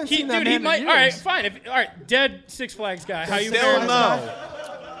 I haven't seen that Dude, man he in might. years. All right, fine. All right, dead Six Flags guy. How you Still faring? no.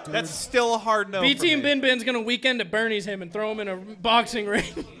 That's still a hard no. B for Team me. Bin Bin's gonna weekend at Bernie's him and throw him in a boxing ring.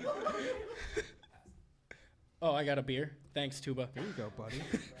 Oh, I got a beer. Thanks, Tuba. There you go, buddy.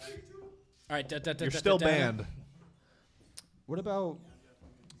 All right, You're still banned. What about?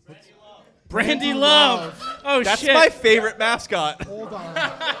 Brandy Love. Oh That's shit. my favorite mascot. Hold on.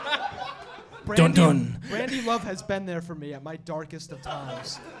 Dun, dun. Brandy Love has been there for me at my darkest of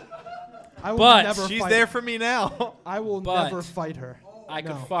times. I will But never She's fight. there for me now. I will But never fight her. I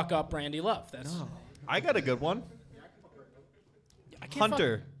could No. fuck up Brandy Love. That's No. I got a good one. I can't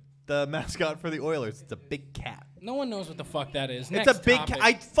Hunter, the mascot for the Oilers. It's a big cat. No one knows what the fuck that is. It's Next a big topic. cat.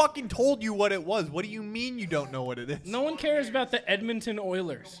 I fucking told you what it was. What do you mean you don't know what it is? No one cares about the Edmonton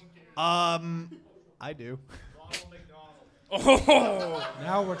Oilers. I do. Oh,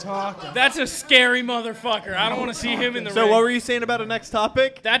 Now we're talking. that's a scary motherfucker. I don't want to see him in the So ring. what were you saying about a next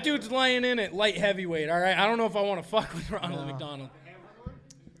topic? That dude's laying in at light heavyweight. All right, I don't know if I want to fuck with Ronald McDonald.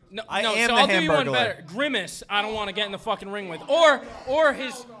 No, I no. am So the I'll do you one Hamburglar. better. Grimace, I don't want to get in the fucking ring with, or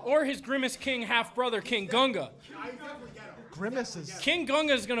his Grimace King half brother King Gunga. Grimace is. King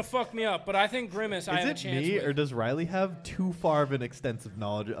Gunga is gonna fuck me up, but I think Grimace I have a Is it chance me with. or does Riley have too far of an extensive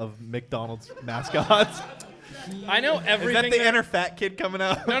knowledge of McDonald's mascots? I know Is everything. that the inner fat kid coming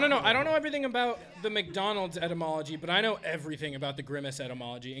out? No. I don't know everything about the McDonald's etymology, but I know everything about the Grimace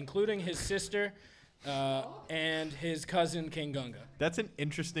etymology, including his sister and his cousin King Gunga. That's an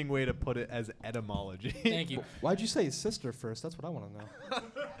interesting way to put it as etymology. Thank you. Why'd you say his sister first? That's what I want to know.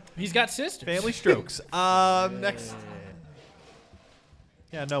 He's got sisters. Family strokes. Next.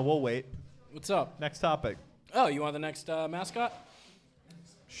 Yeah, no, we'll wait. What's up? Next topic. Oh, you want the next mascot?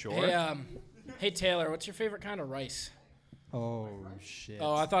 Sure. Hey Taylor, what's your favorite kind of rice? Oh shit.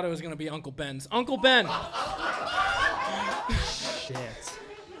 Oh, I thought it was gonna be Uncle Ben's. Uncle Ben. Shit.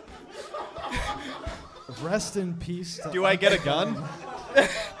 Rest in peace. To Do I get a gun?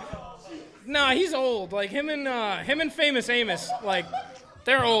 Nah, he's old. Like him and Famous Amos. Like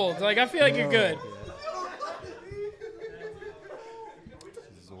they're old. Like I feel like you're good.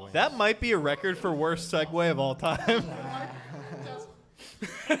 That might be a record for worst segue of all time.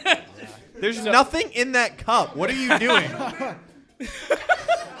 There's nothing in that cup. What are you doing?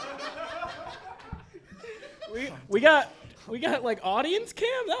 We got like audience cam.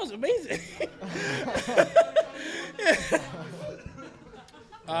 That was amazing.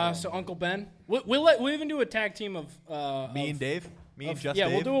 So Uncle Ben, we'll even do a tag team of Me and Dave? Me and Just yeah,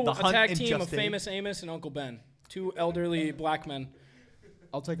 Dave? we'll do The a Hunt tag and team Just of Dave? Famous Amos and Uncle Ben, two elderly black men.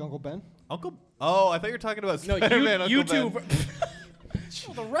 I'll take Uncle Ben. Uncle? Oh, I thought you were talking about No, Spider-Man. you Uncle two. Ben.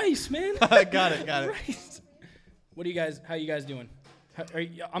 Oh, the rice, man. got it. Rice. What do you guys? How you guys doing?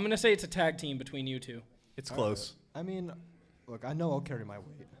 I'm gonna say it's a tag team between you two. It's close. I mean, look, I know I'll carry my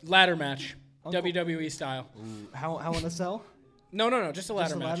weight. Ladder match, Uncle- WWE style. How in a cell? No, just a ladder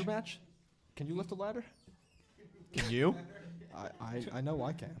Just a match. ladder match? Can you lift a ladder? Can you? I know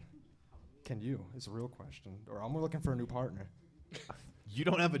I can. Can you? Is a real question. Or I'm looking for a new partner. You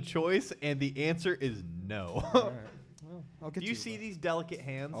don't have a choice, and the answer is no. All right. Well, I'll get Do you see but- these delicate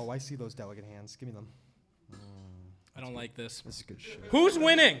hands? Oh, I see those delicate hands. Give me them. I don't like this. This is good shit. Who's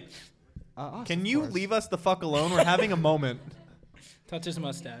winning? Us, Can of you course. leave us the fuck alone? We're having a moment. Touch his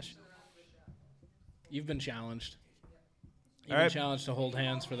mustache. You've been challenged. You've All been right. challenged to hold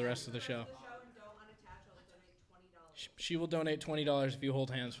hands for the rest of the show. She will donate $20 if you hold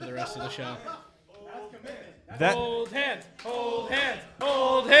hands for the rest of the show. That Hold hands, hold hands,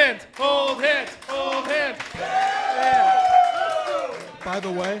 hold hands, hold hands, hold hands. By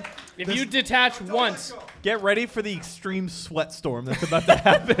the way, If you detach once, get ready for the extreme sweat storm that's about to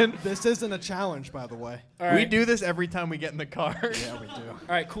happen. this isn't a challenge, by the way. all right. We do this every time we get in the car. Yeah, we do. All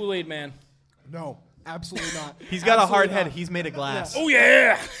right, Kool-Aid Man. No, absolutely not. He's got a hard Absolutely head. not. He's made of glass. Oh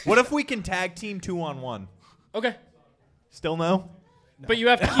yeah. What if we can tag team 2-on-1? Okay, Still no? but you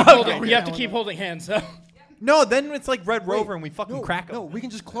have to keep holding. You have to Yeah, keep holding hands. So. No, then it's like Red Wait, Rover and we fucking no, crack him. No, we can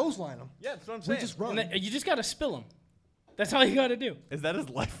just clothesline him. Yeah, that's what I'm We saying. just And run. then you just gotta spill them. That's all you got to do. Is that his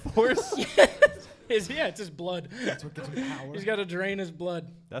life force? It's his blood. That's what gives him power. He's got to drain his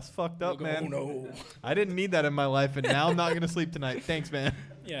blood. That's fucked up, man. Oh, no. I didn't need that in my life, and now I'm not going to sleep tonight. Thanks, man.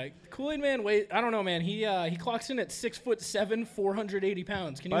 Yeah, Kool-Aid Man I don't know, man. He clocks in at 6'7", 480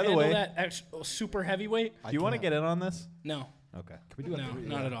 pounds. Can you By the handle way- that super heavyweight? Do you want to get in on this? No. Okay. Can we do No, it?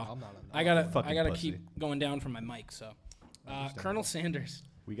 not at all. I'm not. I gotta Fucking pussy. keep going down from my mic. So, Colonel Sanders.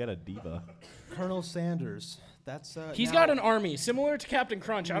 We got a diva. Colonel Sanders. That's He's now- got an army similar to Captain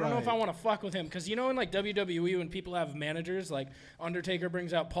Crunch. I don't know if I Right. want to fuck with him because you know in like WWE when people have managers, like Undertaker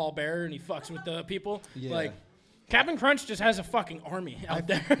brings out Paul Bearer and he fucks with the people. Yeah. Like Captain Crunch just has a fucking army out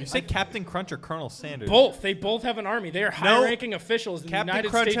there. You say Captain Crunch or Colonel Sanders? Both. They both have an army. They are high-ranking officials in the Captain United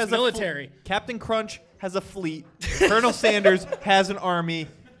Crunch States has military. Captain Crunch has a fleet. Colonel Sanders has an army.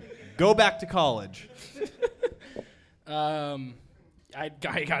 Go back to college. I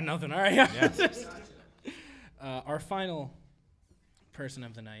got nothing. All right. Our final person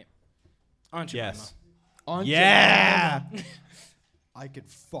of the night, Aunt Jemima. Yes. Aunt Yeah. Jemima. I could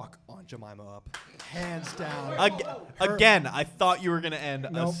fuck Aunt Jemima up, hands down. Again, I thought you were going to end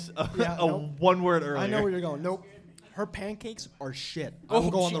Nope. a Nope. one word earlier. I know where you're going. Nope. Her pancakes are shit. I Oh,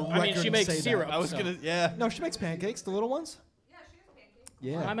 will go on the she- record I mean, she and makes say that. syrup. I was So. going to, yeah. No, she makes pancakes. The little ones.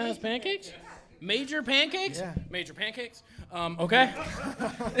 Yeah. Mama has pancakes? Major pancakes? Yeah. Major pancakes? Okay.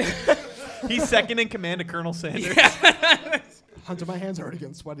 He's second in command to Colonel Sanders. Hunter, my hands are already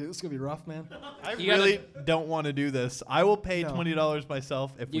getting sweaty. This is gonna be rough, man. I You gotta- really don't want to do this. I will pay No. $20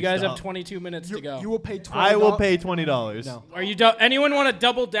 myself if You we guys stop. have 22 minutes to go. You will pay $20. I will pay $20. No. Are you? Anyone want to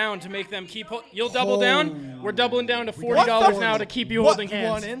double down to make them keep? You'll double down. We're doubling down to $40 now to keep you holding You hands.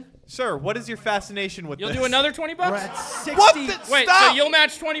 want in? Sir, what is your fascination with You'll this? do another 20 We're bucks. at 60. What the- Wait, Stop! so you'll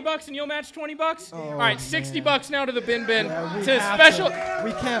match 20 bucks and you'll match 20 bucks? All right, 60 bucks now to the bin Yeah, we to have special. to.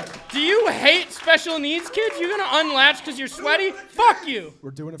 We can't. Do you hate special needs kids? You're gonna unlatch because you're sweaty? Fuck you.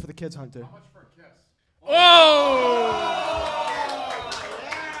 We're doing it for the kids, Hunter. Oh!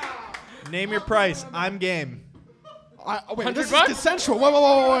 Name your price. I'm game. Wait, 100 this is bucks? consensual. Wait.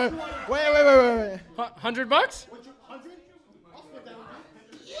 100 bucks?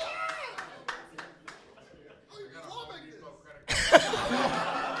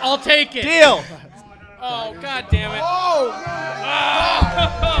 I'll take it. Deal. Oh, god damn it.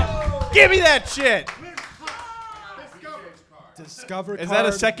 Give me that shit. Discover Is card. that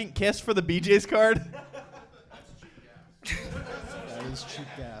a second kiss for the BJ's card? That is cheap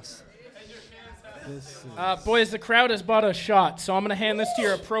gas. This is Boys, the crowd has bought a shot, so I'm going to hand this to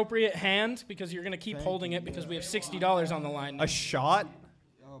your appropriate hand because you're going to keep holding it because we have $60 on the line. A shot?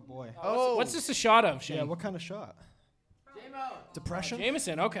 oh boy. What's this a shot of, Shane? Yeah, what kind of shot? Depression?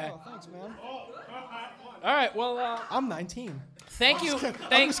 Jameson, okay. Oh, thanks, man. All right, well, I'm 19. thank you. I'm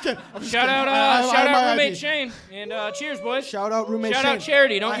Thanks. just kidding. I'm just Shout kidding. out, I shout have my out roommate ID. Shane, and cheers, boys. Shout out roommate Shout Shane. out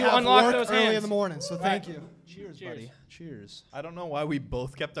Charity. Don't I you have unlock work those early hands. in the morning, so thank Right. you. Cheers, Cheers. buddy. Cheers. I don't know why we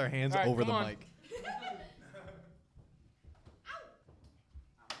both kept our hands All right, over come the on. mic.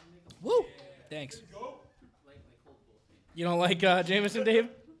 Woo. Thanks. You don't like Jameson, Dave?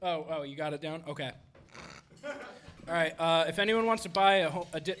 Oh, you got it down? Okay. All right. If anyone wants to buy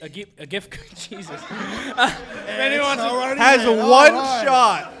a gift, Jesus. If anyone wants to, Has one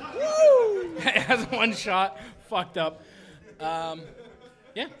shot. has one shot, fucked up.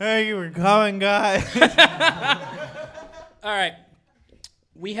 Hey, you were coming, guys. All right.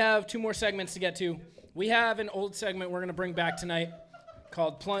 We have 2 more segments to get to. We have an old segment we're going to bring back tonight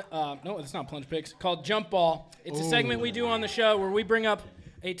called no, it's not Plunge Picks, called Jump Ball. It's a segment we do on the show where we bring up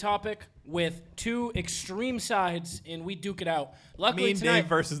a topic with 2 extreme sides and we duke it out. Luckily Me and tonight, Dave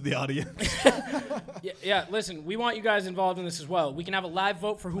versus the audience. yeah, listen, we want you guys involved in this as well. We can have a live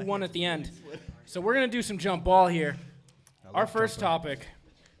vote for who won at the end. So we're going to do some jump ball here. Our first topic,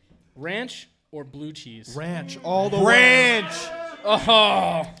 ranch or blue cheese? Ranch all the way. Ranch.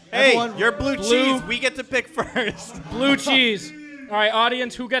 Oh, Hey, Everyone- you're blue cheese. We get to pick first. blue cheese. All right,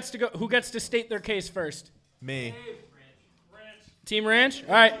 audience, who gets to go? Who gets to state their case first? Me. Team Ranch?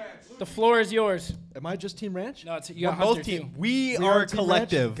 All right, the floor is yours. Am I just Team Ranch? No, you got We're Hunter both too. team. We We are a Team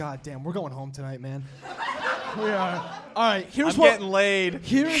collective. Ranch? God damn, we're going home tonight, man. We are. All right, here's I'm what. getting laid.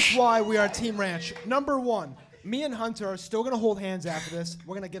 Here's why we are Team Ranch. Number 1, me and Hunter are still gonna hold hands after this.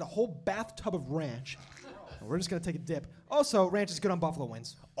 We're gonna get a whole bathtub of ranch. And we're just gonna take a dip. Also, ranch is good on buffalo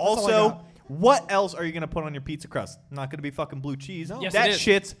wings. That's all I Also, got. what else are you going to put on your pizza crust? Not going to be fucking blue cheese. Yes, that it is.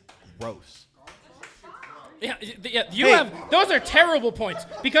 shit's gross. You have those are terrible points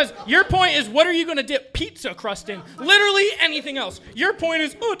because your point is what are you going to dip pizza crust in? Literally anything else. Your point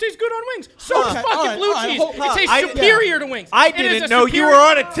is it tastes good on wings. So does fucking blue cheese. It tastes superior to wings. I didn't know you were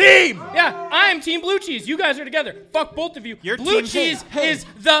on a team. Yeah, I am team blue cheese. You guys are together. Fuck both of you. Your blue team- cheese hey. is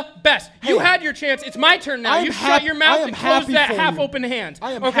the best. You had your chance. It's my turn now. I am You shut your mouth I am and close happy that for half you. open hand.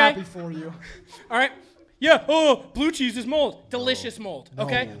 I am okay? happy for you. All right. Yeah, blue cheese is mold. Delicious mold,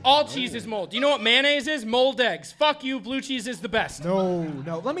 okay? All cheese is mold. Do you know what mayonnaise is? Mold eggs. Fuck you, blue cheese is the best. No.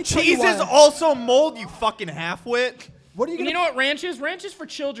 Let me tell you Cheese why. is also mold, you fucking halfwit. What are you And gonna? you know what ranch is? Ranch is for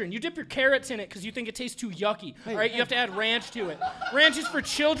children. You dip your carrots in it because you think it tastes too yucky. All right, you have to add ranch to it. Ranch is for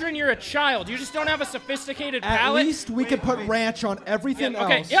children. You're a child. You just don't have a sophisticated At palate. least we could put ranch on everything else.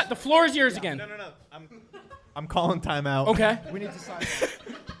 Okay, yeah, the floor is yours again. No. I'm calling timeout. Okay. We need to decide.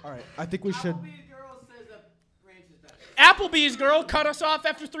 All right. I think we should. Applebee's girl cut us off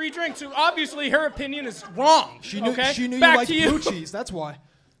after 3 drinks, so obviously her opinion is wrong. She knew. okay? She knew Back you liked to you. blue cheese. That's why.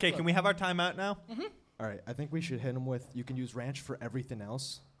 Okay, can we have our timeout now? All right. I think we should hit him with. You can use ranch for everything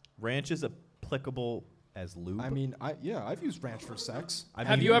else. Ranch is applicable as lube. I mean, I've used ranch for sex.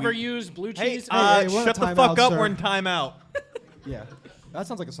 Have you ever used blue Hey, cheese? Hey, we're on shut a the timeout, fuck up. sir. We're in timeout. Yeah. That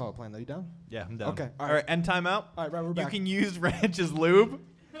sounds like a solid plan, though. You down? Yeah, I'm done. Okay, All all right, end timeout. All right, we're You back. can use ranch as lube.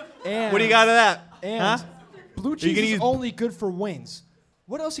 And What do you got of that? And huh? blue you cheese gonna is use- only good for wings.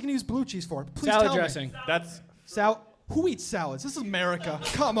 What else are you gonna use blue cheese for? Please Salad tell dressing. me. That's. Who eats salads? This is America.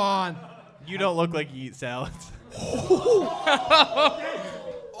 Come on. You don't look like you eat salads.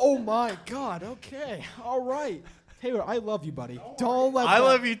 Oh my God. Okay. All right. Taylor, I love you, buddy. Don't let. I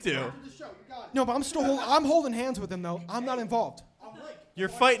love you too. No, but I'm holding hands with him though. I'm not involved. You're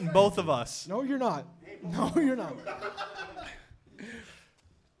fighting both of us. No, you're not. No, you're not.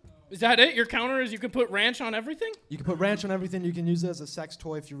 Is that it? Your counter is you can put ranch on everything? You can put ranch on everything. You can use it as a sex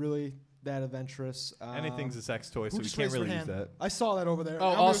toy if you're really that adventurous. Anything's a sex toy, so Who we just can't raised their really use hand? that. I saw that over there.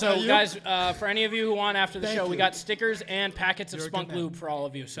 Oh, Albert, is that also, you? guys, for any of you who want after the Thank show, we you. got stickers and packets of You're a spunk good man. lube for all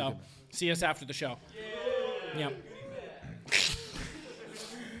of you. So see us after the show. Yep.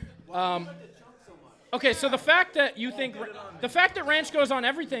 Okay, so the fact that you think the fact that ranch goes on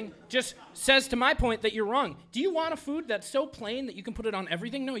everything just says to my point that you're wrong. Do you want a food that's so plain that you can put it on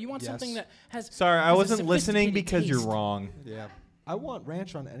everything? No, you want Yes. something that has. Sorry, I has a wasn't listening sophisticated because you're taste. wrong. Yeah. I want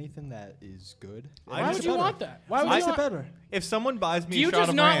ranch on anything that is good. Why would you want that? Why would you Makes it want? better. If someone buys me Do you a shot just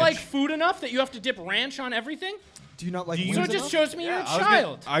of not ranch, like food enough that you have to dip ranch on everything? Do you not like Do you- So wings it just enough? shows me you're a I was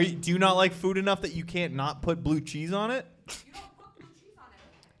gonna- child. do you not like food enough that you can't not put blue cheese on it?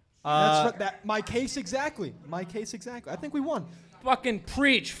 That's right, my case exactly. My case exactly. I think we won. Fucking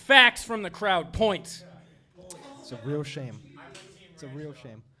preach. Facts from the crowd. Points. It's a real shame. It's a real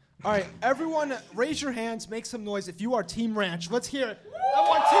shame. All right, everyone, raise your hands, make some noise if you are Team Ranch. Let's hear it. I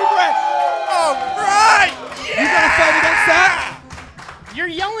want Team Ranch. All right! You gotta fight against that? You're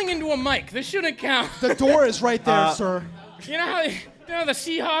yelling into a mic. This shouldn't count. The door is right there, sir. You know how the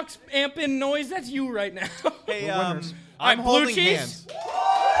Seahawks amp in noise? That's you right now. Hey, We're winners. I'm All right, blue holding cheese? hands.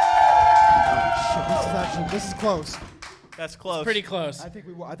 Shit, this is close. That's close. Pretty close. I think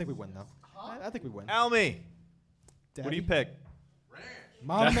we win though. I think we win. Almy, what do you pick?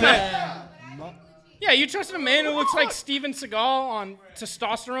 My man. Yeah, you trusted a man who looks like Steven Seagal on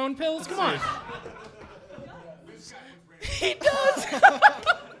testosterone pills? Come on. He does. I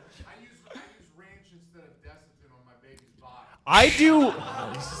use ranch instead of Desitin on my baby's body. I do.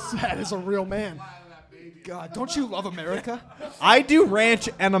 That is a real man. God, don't you love America? I do ranch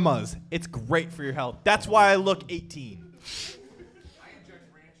enemas. It's great for your health. That's why I look 18. I inject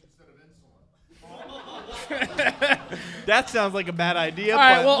ranch instead of insulin. That sounds like a bad idea, All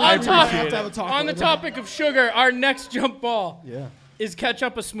right, but well, I on, top, appreciate to have a it. talk on the over topic of sugar, our next jump ball Yeah. is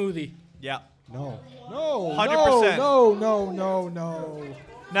ketchup a smoothie. Yeah. No. No. 100%. No.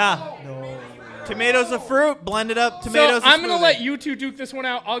 Nah. No. Tomatoes are fruit. Blend it up. Tomatoes. So I'm going to smoothie. let you two duke this one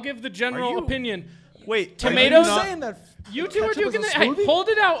out. I'll give the general you- opinion. Wait. Tomatoes? Are you not- saying that You two are ketchup is duking a it. Hey, smoothie? hold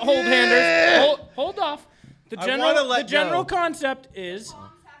it out, hold handers. Hold off. The I general, wanna let the general go. concept is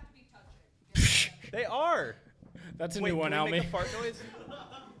They are. that's a Wait, new one, can we make Almy. a fart noise?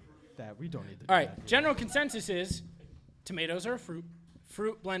 that we don't need to. All right, general consensus is tomatoes are a fruit.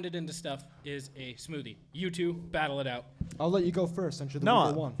 Fruit blended into stuff is a smoothie. You two battle it out. I'll let you go first since you're the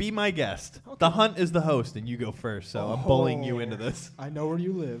legal No, one. be my guest. The hunt is the host, and you go first. So I'm bullying you into this. I know where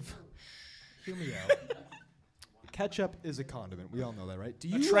you live. Hear me out. Ketchup is a condiment. We all know that, right? Do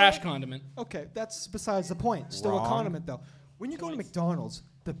A you trash condiment. Okay, that's besides the point. Still Wrong. a condiment, though. When you go to McDonald's,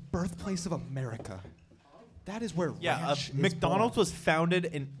 the birthplace of America, That is where Yeah, ranch is McDonald's born. was founded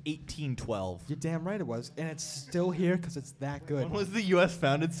in 1812. You're damn right it was, and it's still here because it's that good. When was the U.S.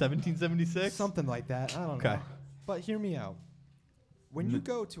 founded? 1776. Something like that. I don't Okay. know. But hear me out. When you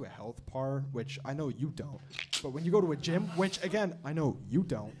go to a health bar, which I know you don't, but when you go to a gym, which again I know you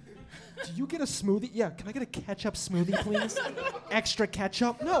don't, do you get a smoothie? Yeah, can I get a ketchup smoothie, please? Extra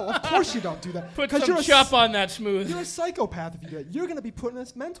ketchup? No, of course you don't do that. Put 'Cause some you're a chop on that smooth. You're a psychopath if you do that. You're gonna be put in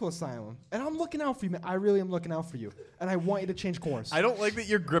this mental asylum, and I'm looking out for you, man. I really am looking out for you, and I want you to change course. I don't like that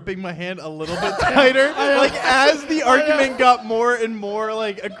you're gripping my hand a little bit tighter. Like as the argument got more and more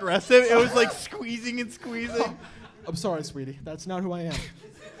like aggressive, it was like squeezing and squeezing. I'm sorry, sweetie. That's not who I am.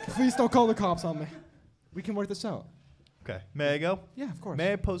 Please don't call the cops on me. We can work this out. Okay, may I go? Yeah, of course.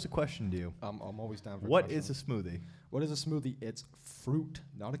 May I pose a question to you? I'm always down for What questions. is a smoothie? What is a smoothie? It's fruit,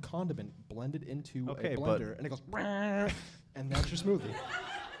 not a condiment, blended into Okay, a but- blender, and it goes, and that's your smoothie.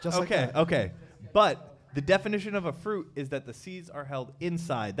 Just like Okay, that. okay. But the definition of a fruit is that the seeds are held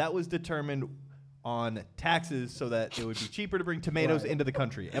inside. That was determined on taxes so that it would be cheaper to bring tomatoes Right. into the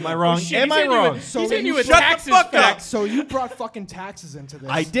country. Am I wrong? shit, Am he's I hitting you wrong? with- So he's hitting you you with shut the taxes fuck up. facts. So you brought fucking taxes into this.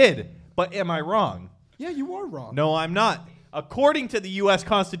 I did, but am I wrong? Yeah, you are wrong. No, I'm not. According to the U.S.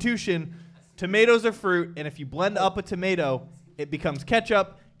 Constitution, tomatoes are fruit, and if you blend up a tomato, it becomes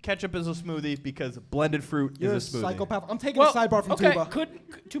ketchup. Ketchup is a smoothie because blended fruit You're a is a smoothie. psychopath. I'm taking Well, a sidebar from okay, Tuba.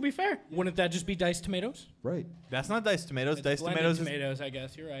 to be fair, wouldn't that just be diced tomatoes? Right. That's not diced tomatoes. It's Diced blended tomatoes is tomatoes, I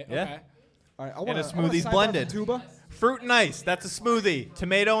guess. You're right. Yeah. Okay. All right. I and want a smoothie's blended. Tuba. Fruit and ice. That's a smoothie.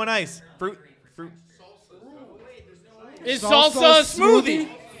 Tomato and ice. Fruit. Is Salsa salsa a smoothie? smoothie?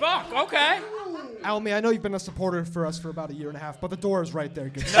 Fuck. Okay. Almy, I know you've been a supporter for us for about a year and a half, but the door is right there.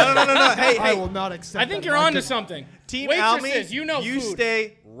 Good No. Hey, I hey. will not accept I think that. you're My onto good- something. Team Waitresses, Almy, you know food.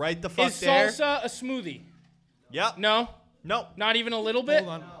 stay right the fuck Is there. salsa a smoothie? Yep. No. No. Not even a little bit.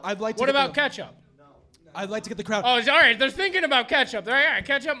 Hold on. I'd like to What get about the, ketchup? I'd like to get the crowd. Oh, it's all right. They're thinking about ketchup. They're all right.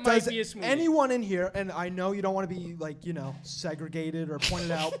 Ketchup might Does be a smoothie. anyone in here, and I know you don't want to be like, segregated or pointed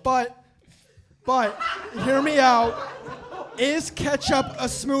out, but hear me out. Is ketchup a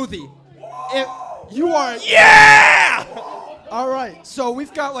smoothie? If you are Yeah! all right. So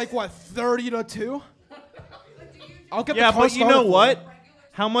we've got like what 30-2. I'll get Yeah, the car but you know started for what?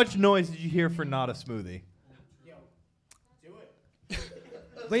 How much noise did you hear for not a smoothie?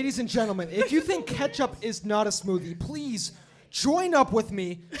 Ladies and gentlemen, if you think ketchup is not a smoothie, please join up with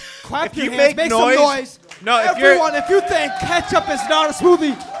me. Clap If your you hands, make some noise- noise. No, if you're- Everyone, if you think ketchup is not a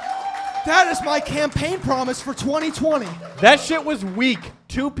smoothie, that is my campaign promise for 2020. That shit was weak.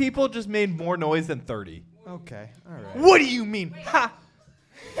 2 people just made more noise than 30. Okay, all right. What do you mean? Ha!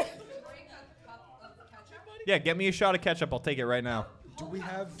 Yeah, get me a shot of ketchup. I'll take it right now. Do we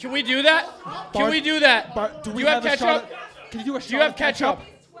have? Can we do that? Can we do that? Do we you have a shot ketchup? of- Can you do a shot? Do you have of ketchup?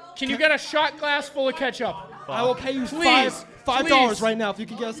 Can you get a shot glass full of ketchup? I will pay you Please, $5 please. right now if you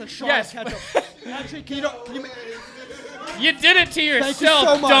can get us a shot Yes. of ketchup. Actually, can you? You did it to you yourself,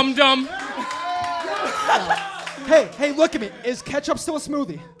 so much. dum dum. Hey, look at me. Is ketchup still a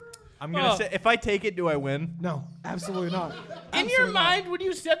smoothie? I'm gonna Oh. say, if I take it, do I win? No, absolutely not. In your mind, when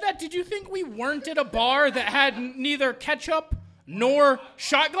you said that, did you think we weren't at a bar that had neither ketchup nor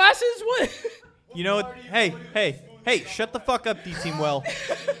shot glasses? What? You know what? Hey, shut the fuck up, D Team Well.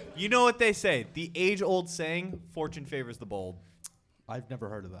 You know what they say? The age-old saying, fortune favors the bold. I've never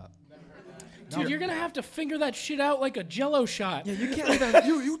heard of that. Dude, you're gonna have to figure that shit out like a Jello shot. Yeah, you can't even,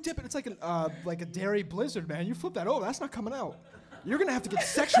 you dip it. It's like a dairy blizzard, man. You flip that over, that's not coming out. You're gonna have to get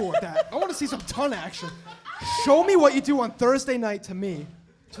sexual with that. I want to see some ton action. Show me what you do on Thursday night to me,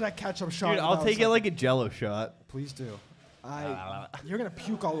 to that ketchup shot. Dude, in I'll about a take it second. like a Jello shot. Please do. You're gonna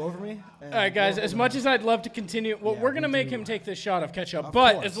puke all over me. All right, guys. As much as I'd love to continue, well, Yeah, we're gonna we make do. him take this shot of ketchup. Of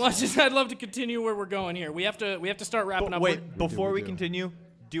but course. as much as I'd love to continue where we're going here, we have to start wrapping But up. wait, before we we do. continue,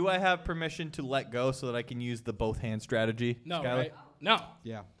 do I have permission to let go so that I can use the both hand strategy? No, Skylar? right? No.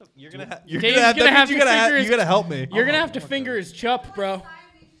 Yeah. You're gonna have. You're Dave's gonna have. gonna That have means to figure his- you gotta help me. You're gonna have to finger his chup, bro.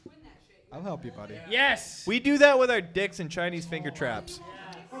 I'll help you, buddy. Yes. We do that with our dicks and Chinese finger traps.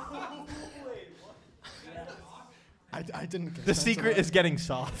 I didn't consent The to secret that. is getting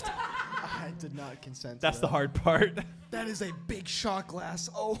soft. I did not consent to That's the that. hard part. That is a big shot glass.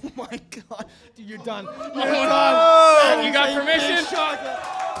 Oh my god. Dude, you're done. You're no. done. Oh, That you is got a big permission? shot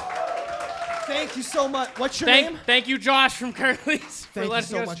glass. Thank you so much. What's your name? Thank you, Josh from Curly's, for Thank you letting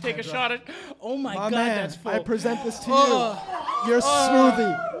so us much, take a Kendra. shot at. Oh my My God, man, that's full. I present this to you. Your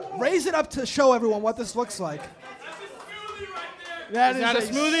smoothie. Raise it up to show everyone what this looks like. That Is that a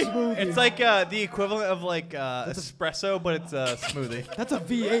smoothie? It's like the equivalent of like espresso, but it's a smoothie. That's a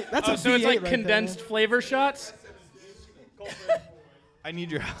V8. That's Oh, a so V8 it's like right condensed there, flavor shots. I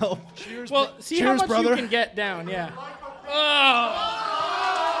need your help. Well, see how Cheers, much brother. you can get down. Yeah. Oh.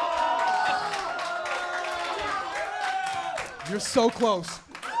 You're so close.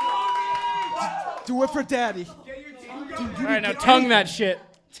 Do it for daddy. All right, now tongue that shit.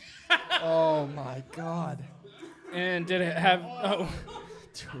 Oh my God. And did it have? Oh.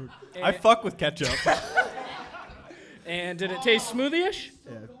 Dude. I fuck with ketchup. And did it taste smoothie-ish?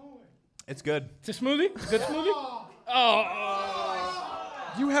 Yeah. It's good. It's a smoothie. It's a good smoothie.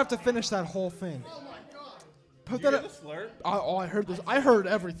 Oh. You have to finish that whole thing. Put that. slurp? I heard this. I heard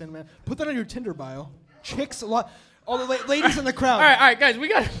everything, man. Put that on your Tinder bio. Chicks a lot. All the ladies in the crowd. All right, guys, we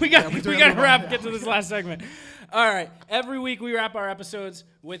got we're to doing it wrap. wrong. Get to this last segment. All right, every week we wrap our episodes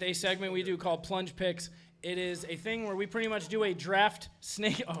with a segment we do called Plunge Picks. It is a thing where we pretty much do a draft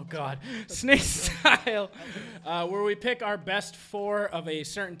snake style, where we pick our best 4 of a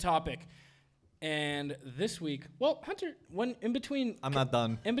certain topic. And this week, well, Hunter, I'm not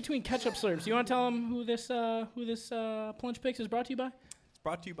done. in between ketchup slurps, you want to tell them who this Plunge Picks is brought to you by? It's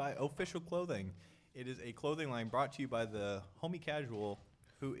brought to you by Official Clothing. It is a clothing line brought to you by the Homie Casual,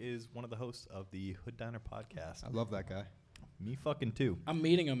 who is one of the hosts of the Hood Diner podcast. I love that guy. Me fucking too. I'm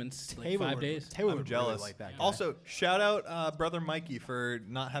meeting him in like 5 days. Taylor I'm would jealous. Really like that guy. Also, shout out Brother Mikey for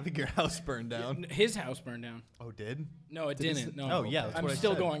not having your house burned down. His house burned down. Oh, did? No, it didn't. No. Oh, yeah, that's I'm what I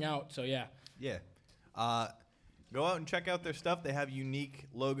still said. going out, so yeah. Yeah. Go out and check out their stuff. They have unique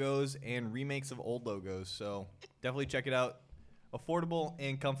logos and remakes of old logos, so definitely check it out. Affordable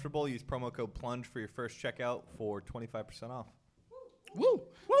and comfortable. Use promo code PLUNGE for your first checkout for 25% off. Woo!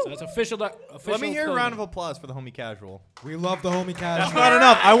 So that's official. Let me hear a round of applause for the Homie Casual. We love the Homie Casual. That's not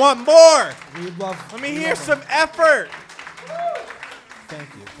enough. I want more. We love. Let me we hear love some him. effort. Thank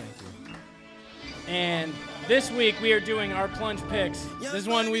you. And this week we are doing our Plunge Picks. This is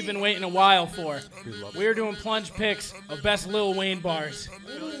one we've been waiting a while for. We are doing Plunge Picks of best Lil Wayne bars.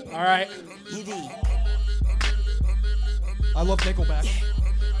 All right. I love Nickelback.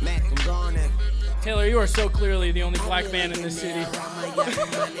 Mac, I'm gone now. Taylor, you are so clearly the only black man in this city.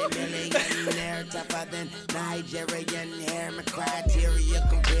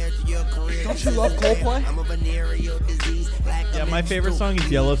 Don't you love Coldplay? Yeah, my favorite song is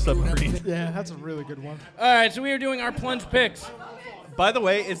Yellow Submarine. Yeah, that's a really good one. All right, so we are doing our Plunge Picks. By the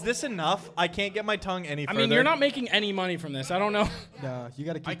way, is this enough? I can't get my tongue any I further. mean, you're not making any money from this. I don't know. No, you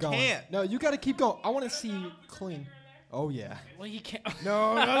got to I keep going. can't. No, you got to keep going. I want to see you clean. Oh yeah. Well, you can't.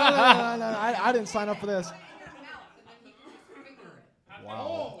 No. I didn't sign up for this.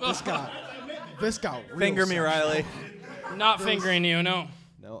 Wow. This got real Finger me, sexual. Riley. Not fingering you, no.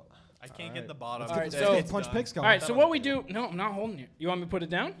 No. I can't get the bottom. All right, Let's so- get the punch picks going. All right, so what we do? No, I'm not holding you. You want me to put it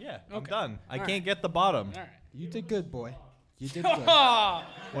down? Yeah, I'm Okay. done. I All can't get the bottom. All right. You did good, boy. You did good. Ah,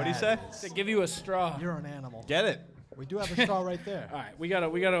 What do you say? to give you a straw. You're an animal. Get it. We do have a straw right there. All right, we gotta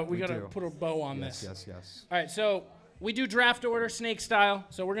do. put a bow on this. Yes. All right, so we do draft order, snake style.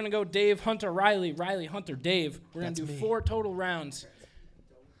 So we're gonna go Dave, Hunter, Riley, Hunter, Dave. We're gonna That's do me. 4 total rounds.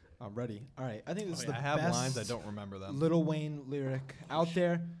 I'm ready. All right. I think this is I the have best lines. I don't remember them. Lil Wayne lyric out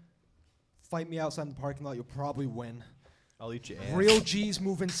there. Fight me outside in the parking lot. You'll probably win. I'll eat your ass. Real G's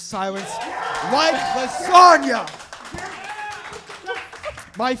move in silence like lasagna.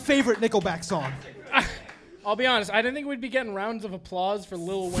 My favorite Nickelback song. I'll be honest, I didn't think we'd be getting rounds of applause for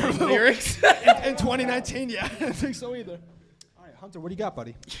Lil Wayne lyrics. In 2019, yeah. I didn't think so either. All right, Hunter, what do you got,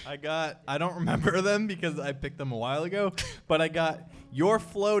 buddy? I don't remember them because I picked them a while ago, but I got Your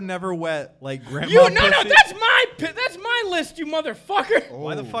Flow Never Wet like Grandma No, Pussy. that's my list, you motherfucker.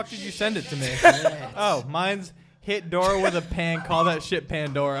 Why the fuck did you send it to me? Oh, mine's Hit Dora with a Pan, Call That Shit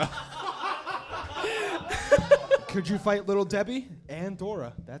Pandora. Could you fight Little Debbie and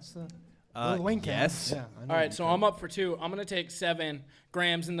Dora? That's the Lil Wayne can. yes. Yeah, I know All right, you so can. I'm up for 2. I'm gonna take 7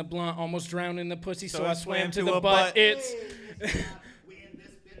 grams in the blunt, almost drowned in the pussy, so, So I I swam swam to to the a butt. butt. It's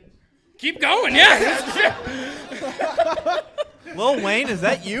keep going, yeah. Lil Wayne, is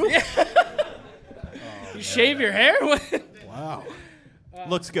that you? You shave your hair? Wow.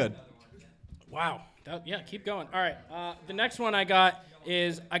 Looks good. Wow. Yeah, keep going. All right. The next one I got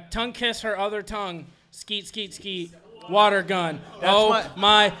is I tongue kiss her other tongue. Skeet, skeet, skeet. Water gun. That's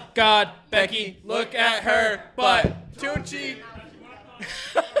my God, Becky, look at her butt. Tunchi.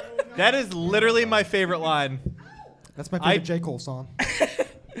 That is literally my favorite line. That's my favorite J. Cole song.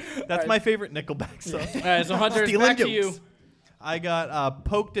 That's my favorite Nickelback song. All right, so Hunter, it's Stealing back to you. jokes. I got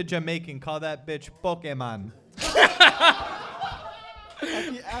Poked a Jamaican, call that bitch Pokemon.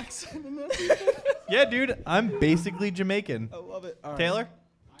 The accent and everything. Yeah, dude, I'm basically Jamaican. I love it. All right. Taylor?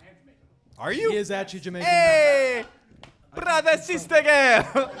 Are He you? is actually Jamaican. Hey! Brother, sister,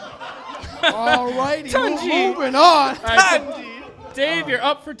 girl! All righty. Tunji. Moving on. All right, so Dave, you're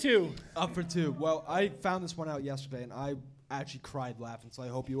up for 2. Up for 2. Well, I found this one out yesterday, and I actually cried laughing, so I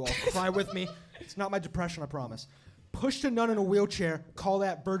hope you all cry with me. It's not my depression, I promise. Pushed a nun in a wheelchair, call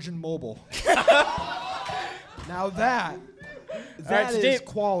that Virgin Mobile. Now that right, so is Dave,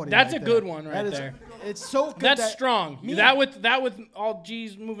 quality. that's right a there. good one right That is- there. It's so good. That's that strong. me- That with all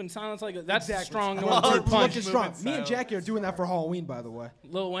G's moving silence like that. That's Exactly. strong. I Going want through to punch. look strong. Movement Me and silence. Jackie are doing that for Halloween, by the way.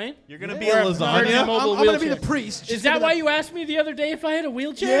 Lil Wayne. You're gonna Yeah. be a Or Virgin lasagna. Mobile I'm gonna be the wheelchair. priest. Is Just that gonna- why you asked me the other day if I had a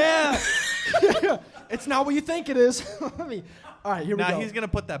wheelchair? Yeah. It's not what you think it is. Let me. All right, here we Nah, go. he's gonna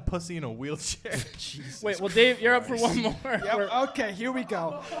put that pussy in a wheelchair. Wait, well, Dave, you're up for one more. Yep, okay, here we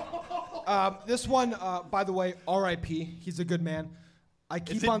go. This one, by the way, R.I.P. He's a good man. I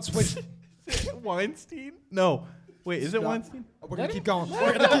keep on switching. Is it Weinstein? No. Wait, is it Weinstein? We're gonna keep going.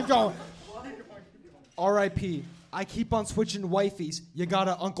 We're gonna keep going. R.I.P. I keep on switching wifeys. You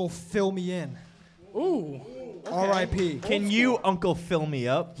gotta Uncle fill me in. Ooh. R.I.P. Can you Uncle fill me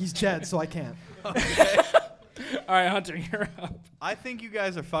up? He's dead, so I can't. All right, Hunter, you're up. I think you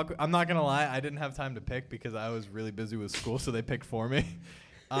guys are fuck. I'm not gonna lie. I didn't have time to pick because I was really busy with school, so they picked for me.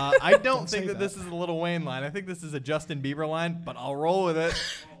 I don't say think that that. this is a Lil Wayne line. I think this is a Justin Bieber line, but I'll roll with it.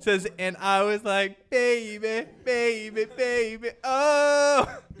 It says, and I was like, baby, baby, baby, oh.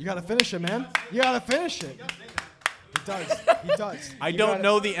 You gotta finish it, man. You gotta finish it. He does. He does. I don't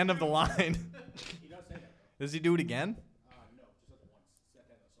know the end of the line. Does he do it again?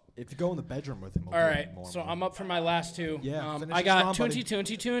 If you go in the bedroom with him, All right, so I'm up for my last 2. Yeah, finish I it got strong, buddy.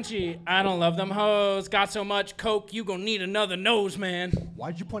 Tunchy. I don't love them hoes. Got so much coke, you gon' need another nose, man.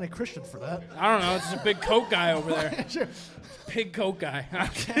 Why'd you point at Christian for that? I don't know. It's just a big coke guy over there. Sure. Big coke guy.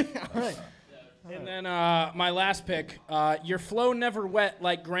 All right. And then my last pick. Your flow never wet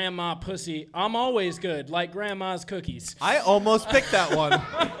like grandma pussy. I'm always good like grandma's cookies. I almost picked that one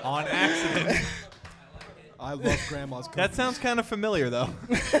on accident. I love grandma's cookies. That sounds kind of familiar, though.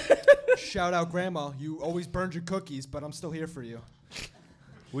 Shout out, Grandma. You always burned your cookies, but I'm still here for you.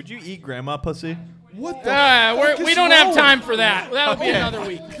 Would you eat grandma pussy? What the fuck We is don't have wrong time with for that. That'll be Okay. another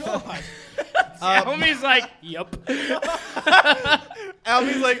week. Homie's like, yup.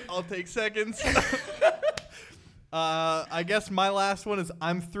 Albie's like, I'll take seconds. I guess my last one is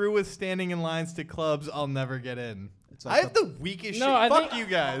I'm through with standing in lines to clubs I'll never get in. like I have the weakest No, shit. I Fuck think- you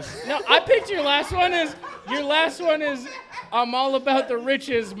guys. No, I picked your last one is I'm all about the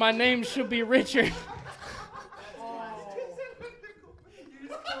riches. My name should be Richard.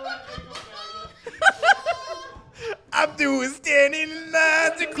 I'm through with standing in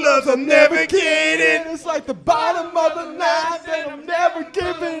lines to clubs I'll never get in. It's like the bottom of the ninth, and I'm never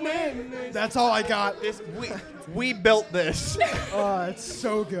giving in. That's all I got. We built this. Oh, it's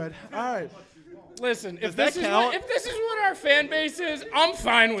so good. All right. Listen, if that this is count? what our fan base is, I'm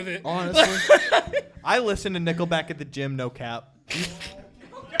fine with it. Honestly, I listened to Nickelback at the gym, no cap.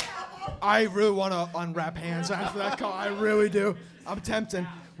 I really want to unwrap hands after that call. I really do. I'm tempting.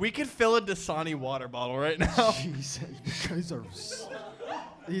 We could fill a Dasani water bottle right now. Jeez,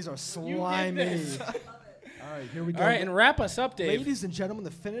 these are slimy. this. All right, here we go. All right, and wrap us up, Dave. Ladies and gentlemen, to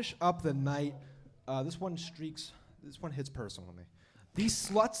finish up the night, this one hits personal to me. These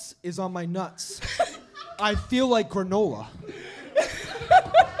sluts is on my nuts. I feel like granola.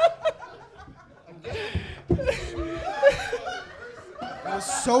 It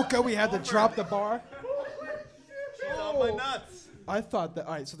was so good we had to drop the bar. She's on my nuts. I thought that,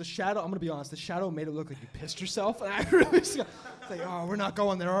 all right, so the shadow, I'm going to be honest, the shadow made it look like you pissed yourself. And I really was like, oh, we're not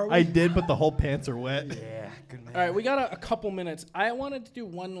going there, are we? I did, but the whole pants are wet. Yeah, good man. All right, we got a couple minutes. I wanted to do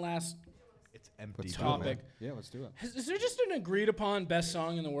one last It's empty. topic. Yeah, let's do it. Is there just an agreed upon best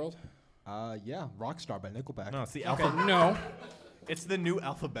song in the world? Yeah, Rockstar by Nickelback. No, it's the Okay, alphabet. no. It's the new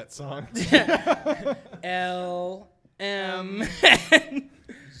alphabet song. L M.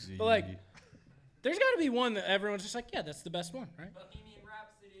 But like, there's got to be one that everyone's just like, yeah, that's the best one, right?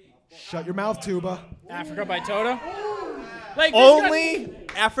 Shut your mouth, Tuba. Africa by Toto. Like, there's Only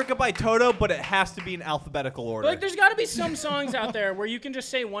Africa by Toto, but it has to be in alphabetical order. Like, there's got to be some songs out there where you can just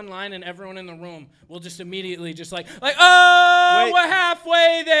say one line and everyone in the room will just immediately just like, oh, Wait. we're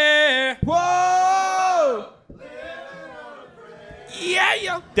halfway there. Whoa! Yeah,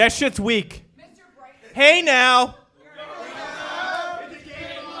 yeah. That shit's weak. Hey now.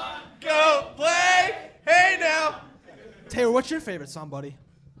 Go play. Hey now. Taylor, what's your favorite song, buddy?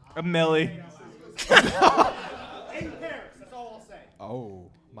 A Millie. Oh,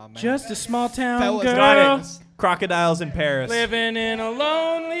 my man. Just a small town Fellas, girl Got it. Crocodiles in Paris. living in a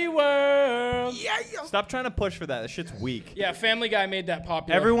lonely world. Stop trying to push for that. That shit's weak. Yeah, Family Guy made that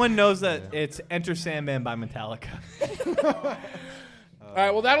popular. Everyone knows that it's Enter Sandman by Metallica. All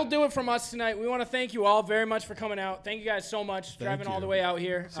right, well, that'll do it from us tonight. We want to thank you all very much for coming out. Thank you guys so much driving all the way out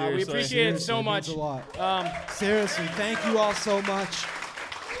here. We Seriously. appreciate it so Seriously, much. means a lot. Seriously, thank you all so much.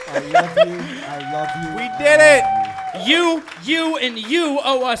 I love you. I love you. We did it. You, and you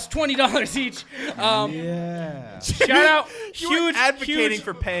owe us $20 each. Yeah. Shout out, You were huge, advocating huge,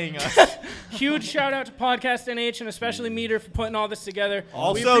 for paying us. huge shout out to Podcast NH and especially Meter for putting all this together. We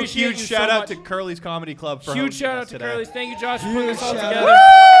Also, appreciate huge you shout so out much. to Curly's Comedy Club for Huge hosting shout us out to today. Curly's. Thank you, Josh, for putting Huge this all shout together.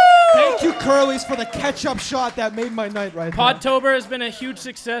 Thank you, Curly's, for the ketchup shot that made my night right there. Podtober has been a huge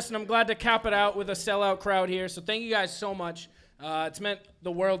success, and I'm glad to cap it out with a sellout crowd here. So thank you guys so much. It's meant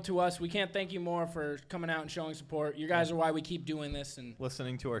the world to us. We can't thank you more for coming out and showing support. You guys are why we keep doing this. And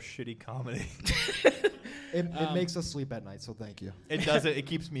Listening to our shitty comedy. It makes us sleep at night, so thank you. It does it. It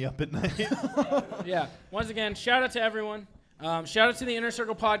keeps me up at night. yeah, once again, shout out to everyone. Shout out to the Inner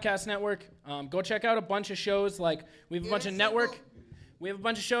Circle Podcast Network. Go check out a bunch of shows. Like we have a bunch of network. We have a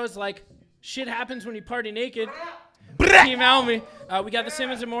bunch of shows like Shit Happens When You Party Naked. Team Almy. We got the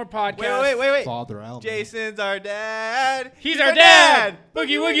Simmons and More podcast. Wait. Father Al. Jason's our dad. He's our dad.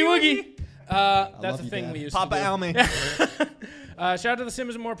 Boogie woogie woogie. That's love the you, thing Dad. we used Papa to do. Almy. Shout out to the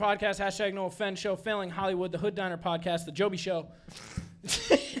Simmons and More podcast. # No Offense Show. Failing Hollywood. The Hood Diner podcast. The Joby Show.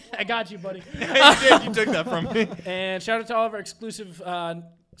 I got you, buddy. You took that from me. And shout out to all of our exclusive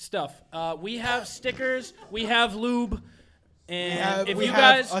stuff. We have stickers. We have lube. And if we you have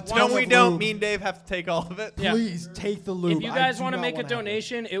guys a want ton No, of we don't. lube. Me and Dave have to take all of it. Yeah. Please take the lube. If you I guys do want to not make a wanna have it.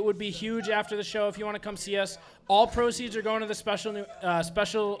 donation, it would be huge after the show if you want to come see us. All proceeds are going to the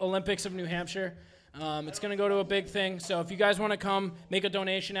Special Olympics of New Hampshire. It's going to go to a big thing. So if you guys want to come, make a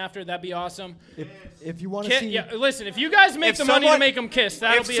donation after, that'd be awesome. If you want to see, Yeah, listen, if you guys make If the money to someone- make them kiss,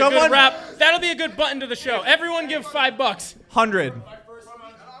 that'll if be a someone- good wrap. That'll be a good button to the show. Everyone give $5. 100.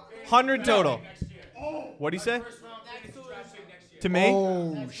 100 total. What do you say? To me?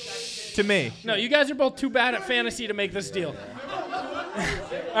 oh, To me. No, you guys are both too bad at fantasy to make this deal.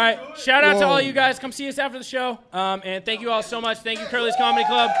 All right, shout out to all you guys. Come see us after the show. And thank you all so much. Thank you, Curly's Comedy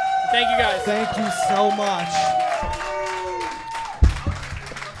Club. Thank you guys. thank you so much.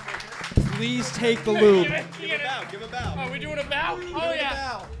 Please take the lube. Give a bow. Are we doing a bow? Oh,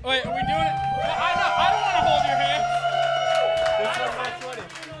 yeah. bow. Wait, are we doing it? Well,